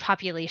are not a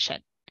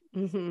population.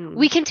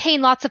 We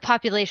contain lots of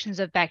populations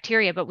of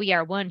bacteria, but we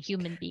are one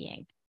human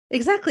being.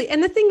 Exactly.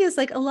 And the thing is,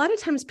 like, a lot of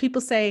times people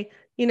say,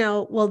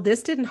 well,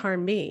 this didn't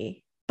harm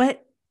me,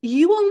 but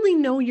you only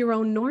know your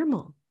own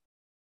normal.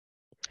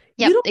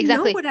 Yep, you don't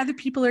exactly. know what other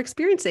people are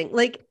experiencing.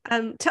 Like,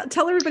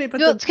 tell everybody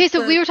about okay,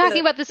 so we were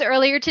talking about this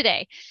earlier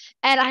today,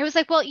 and I was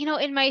like, well,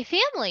 in my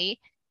family,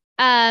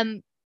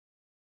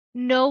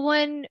 no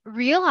one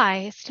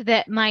realized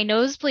that my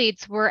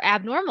nosebleeds were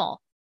abnormal,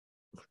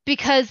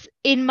 because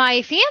in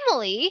my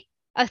family,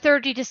 a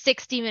 30 to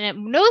 60 minute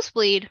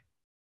nosebleed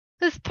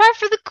was par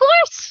for the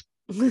course.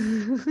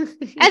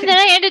 And then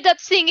I ended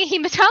up seeing a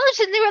hematologist,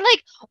 and they were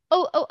like,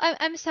 "Oh,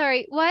 I'm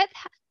sorry. What?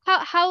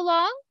 How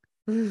long?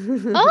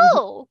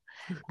 Oh,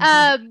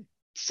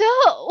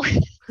 so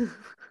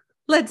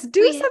let's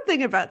do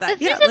something about that. Let's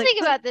do something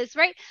about this,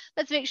 right?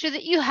 Let's make sure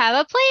that you have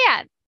a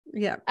plan."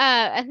 Yeah.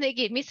 And they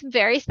gave me some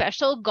very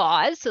special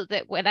gauze so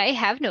that when I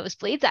have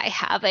nosebleeds, I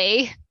have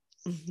a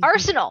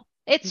arsenal.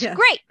 It's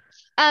great.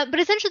 But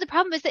essentially the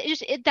problem is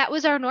that that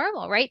was our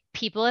normal, right?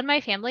 People in my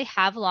family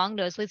have long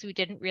nosebleeds. We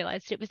didn't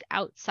realize that it was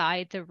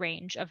outside the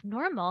range of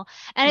normal.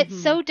 And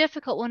it's so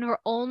difficult when we're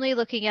only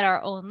looking at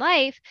our own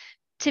life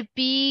to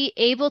be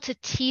able to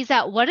tease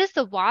out what is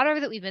the water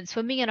that we've been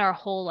swimming in our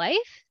whole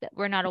life that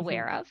we're not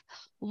aware of?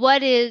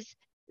 What is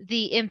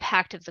the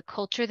impact of the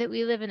culture that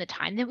we live in, the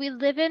time that we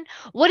live in?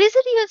 What is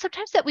it even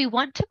sometimes that we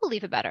want to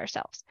believe about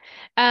ourselves?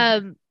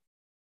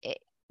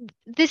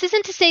 This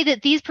isn't to say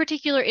that these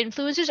particular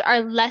influencers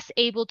are less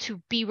able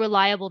to be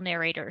reliable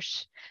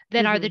narrators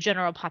than are the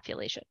general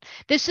population.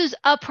 This is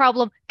a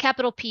problem,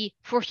 capital P,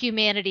 for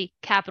humanity,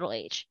 capital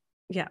H.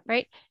 Yeah.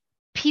 Right?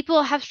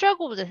 People have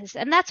struggled with this,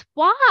 and that's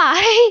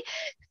why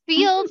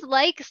fields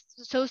like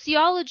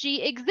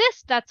sociology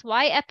exist. That's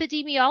why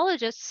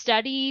epidemiologists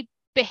study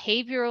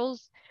behavioral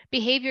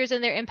behaviors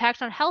and their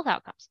impact on health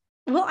outcomes.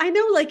 Well, I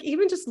know, like,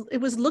 even just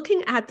it was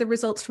looking at the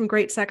results from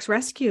Great Sex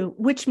Rescue,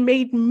 which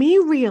made me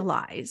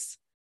realize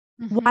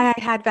why I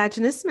had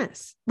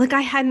vaginismus. Like,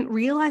 I hadn't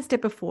realized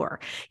it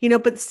before,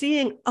 but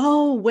seeing,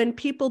 oh, when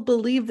people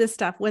believe this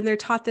stuff, when they're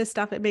taught this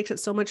stuff, it makes it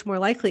so much more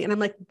likely. And I'm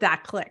like,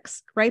 that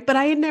clicks, right? But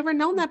I had never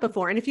known that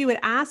before. And if you had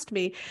asked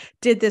me,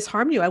 did this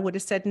harm you? I would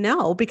have said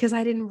no, because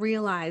I didn't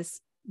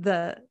realize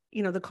the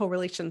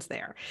correlations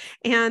there.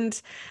 And,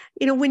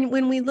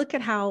 when we look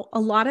at how a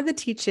lot of the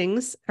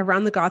teachings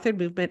around the Gothard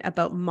movement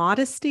about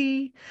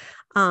modesty,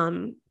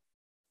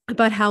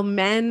 about how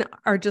men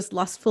are just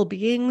lustful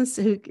beings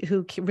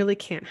who really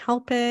can't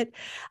help it,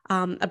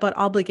 about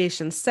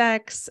obligation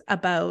sex,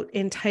 about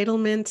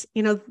entitlement.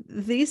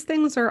 These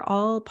things are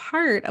all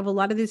part of a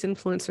lot of these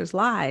influencers'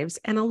 lives,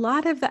 and a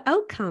lot of the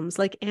outcomes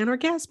like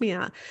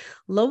anorgasmia,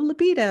 low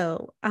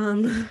libido,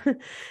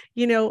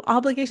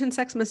 obligation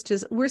sex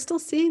messages, we're still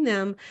seeing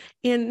them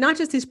in not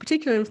just these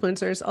particular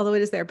influencers, although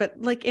it is there, but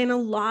like in a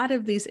lot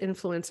of these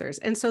influencers.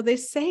 And so they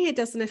say it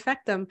doesn't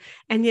affect them,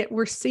 and yet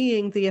we're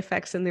seeing the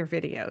effects in their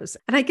videos.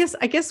 And I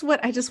guess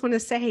what I just want to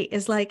say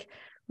is, like,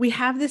 we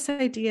have this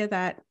idea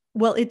that,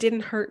 well, it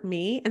didn't hurt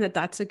me, and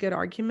that's a good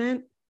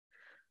argument.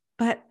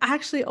 But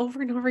actually,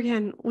 over and over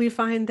again, we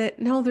find that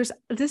no,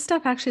 this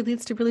stuff actually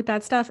leads to really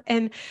bad stuff.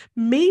 And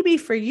maybe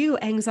for you,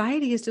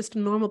 anxiety is just a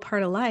normal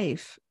part of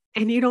life,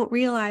 and you don't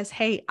realize,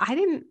 hey, I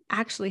didn't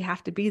actually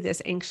have to be this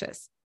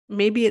anxious.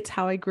 Maybe it's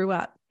how I grew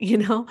up,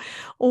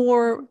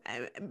 or,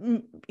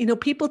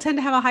 people tend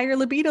to have a higher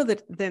libido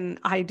than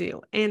I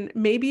do. And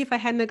maybe if I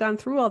hadn't gone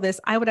through all this,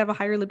 I would have a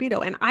higher libido.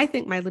 And I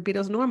think my libido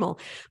is normal,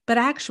 but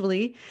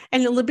actually,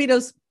 and the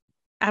libido's,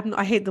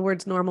 I hate the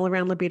words normal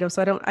around libido,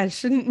 so I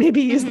shouldn't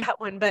maybe use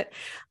that one, but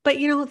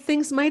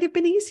things might have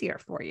been easier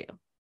for you.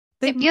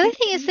 The other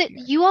thing is that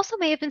you also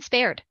may have been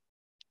spared.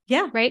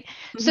 Yeah. Right.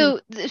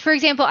 So for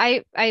example,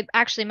 I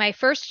actually,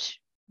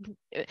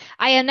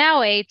 I am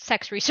now a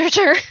sex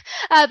researcher,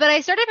 but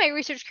I started my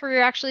research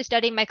career actually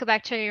studying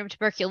Mycobacterium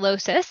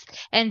tuberculosis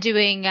and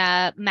doing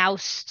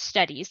mouse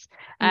studies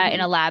in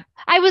a lab.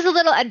 I was a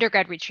little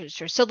undergrad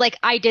researcher, so like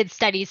I did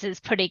studies is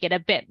putting it a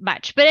bit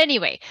much. But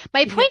anyway,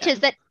 my point is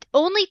that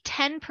only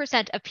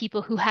 10% of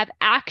people who have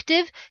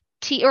active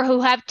or who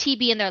have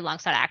TB in their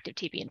lungs, not active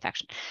TB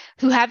infection,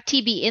 who have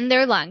TB in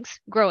their lungs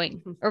growing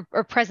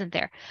or present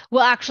there, will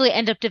actually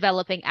end up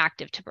developing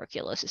active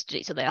tuberculosis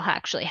disease. So they'll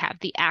actually have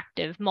the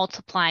active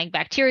multiplying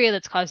bacteria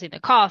that's causing the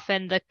cough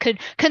and the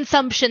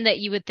consumption that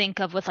you would think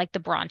of with like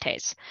the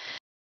Brontes.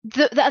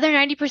 The other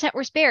 90%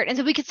 were spared. And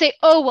so we could say,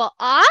 oh, well,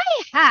 I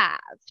have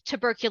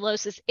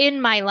tuberculosis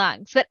in my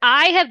lungs, but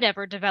I have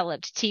never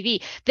developed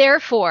TB.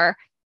 Therefore,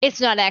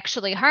 it's not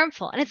actually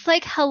harmful. And it's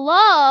like,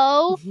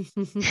 hello.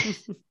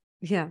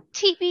 Yeah.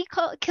 TB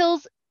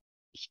kills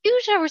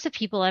huge numbers of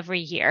people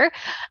every year.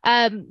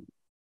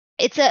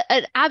 It's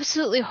an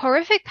absolutely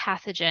horrific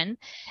pathogen.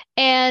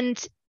 And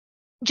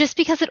just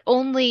because it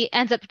only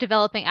ends up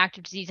developing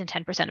active disease in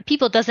 10% of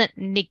people doesn't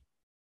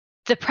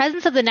the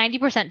presence of the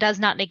 90% does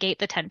not negate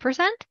the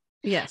 10%.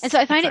 Yes. And so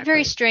I find it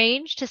very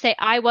strange to say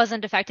I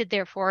wasn't affected,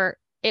 therefore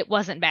it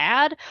wasn't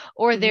bad,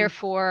 or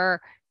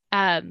therefore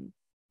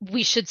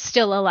we should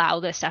still allow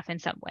this stuff in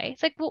some way.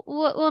 It's like,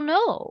 well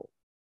no.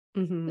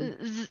 Even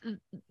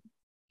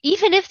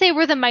if they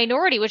were the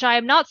minority, which I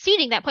am not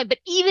ceding that point, but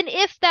even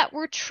if that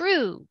were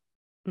true,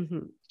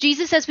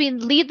 Jesus says we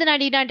leave the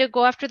 99 to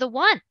go after the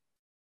one.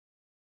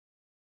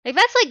 Like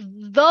that's like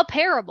the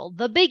parable,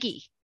 the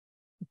biggie.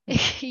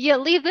 You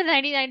leave the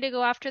 99 to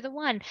go after the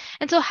one.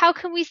 And so how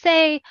can we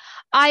say,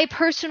 I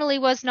personally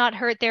was not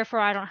hurt,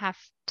 therefore I don't have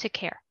to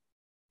care?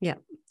 Yeah,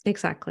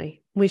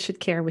 exactly. We should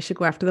care. We should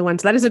go after the one.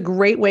 So that is a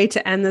great way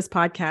to end this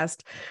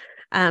podcast.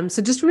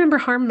 So just remember,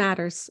 harm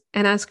matters.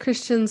 And as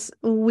Christians,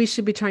 we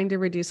should be trying to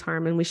reduce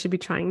harm, and we should be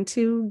trying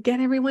to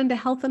get everyone to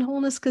health and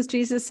wholeness, because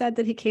Jesus said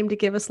that he came to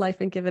give us life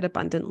and give it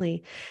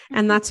abundantly.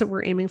 And that's what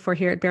we're aiming for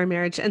here at Bare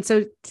Marriage. And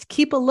so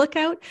keep a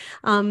lookout.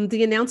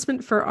 The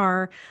announcement for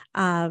our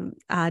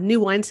new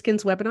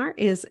wineskins webinar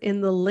is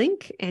in the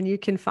link, and you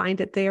can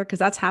find it there because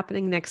that's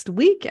happening next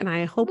week. And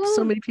I hope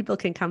so many people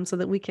can come so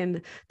that we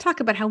can talk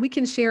about how we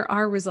can share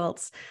our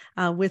results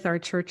with our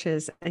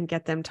churches and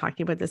get them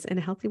talking about this in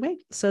a healthy way.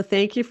 So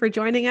thank you for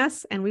joining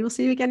us, and we will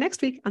see you again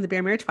next week on the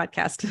Bare Marriage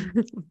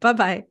Podcast.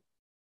 Bye-bye.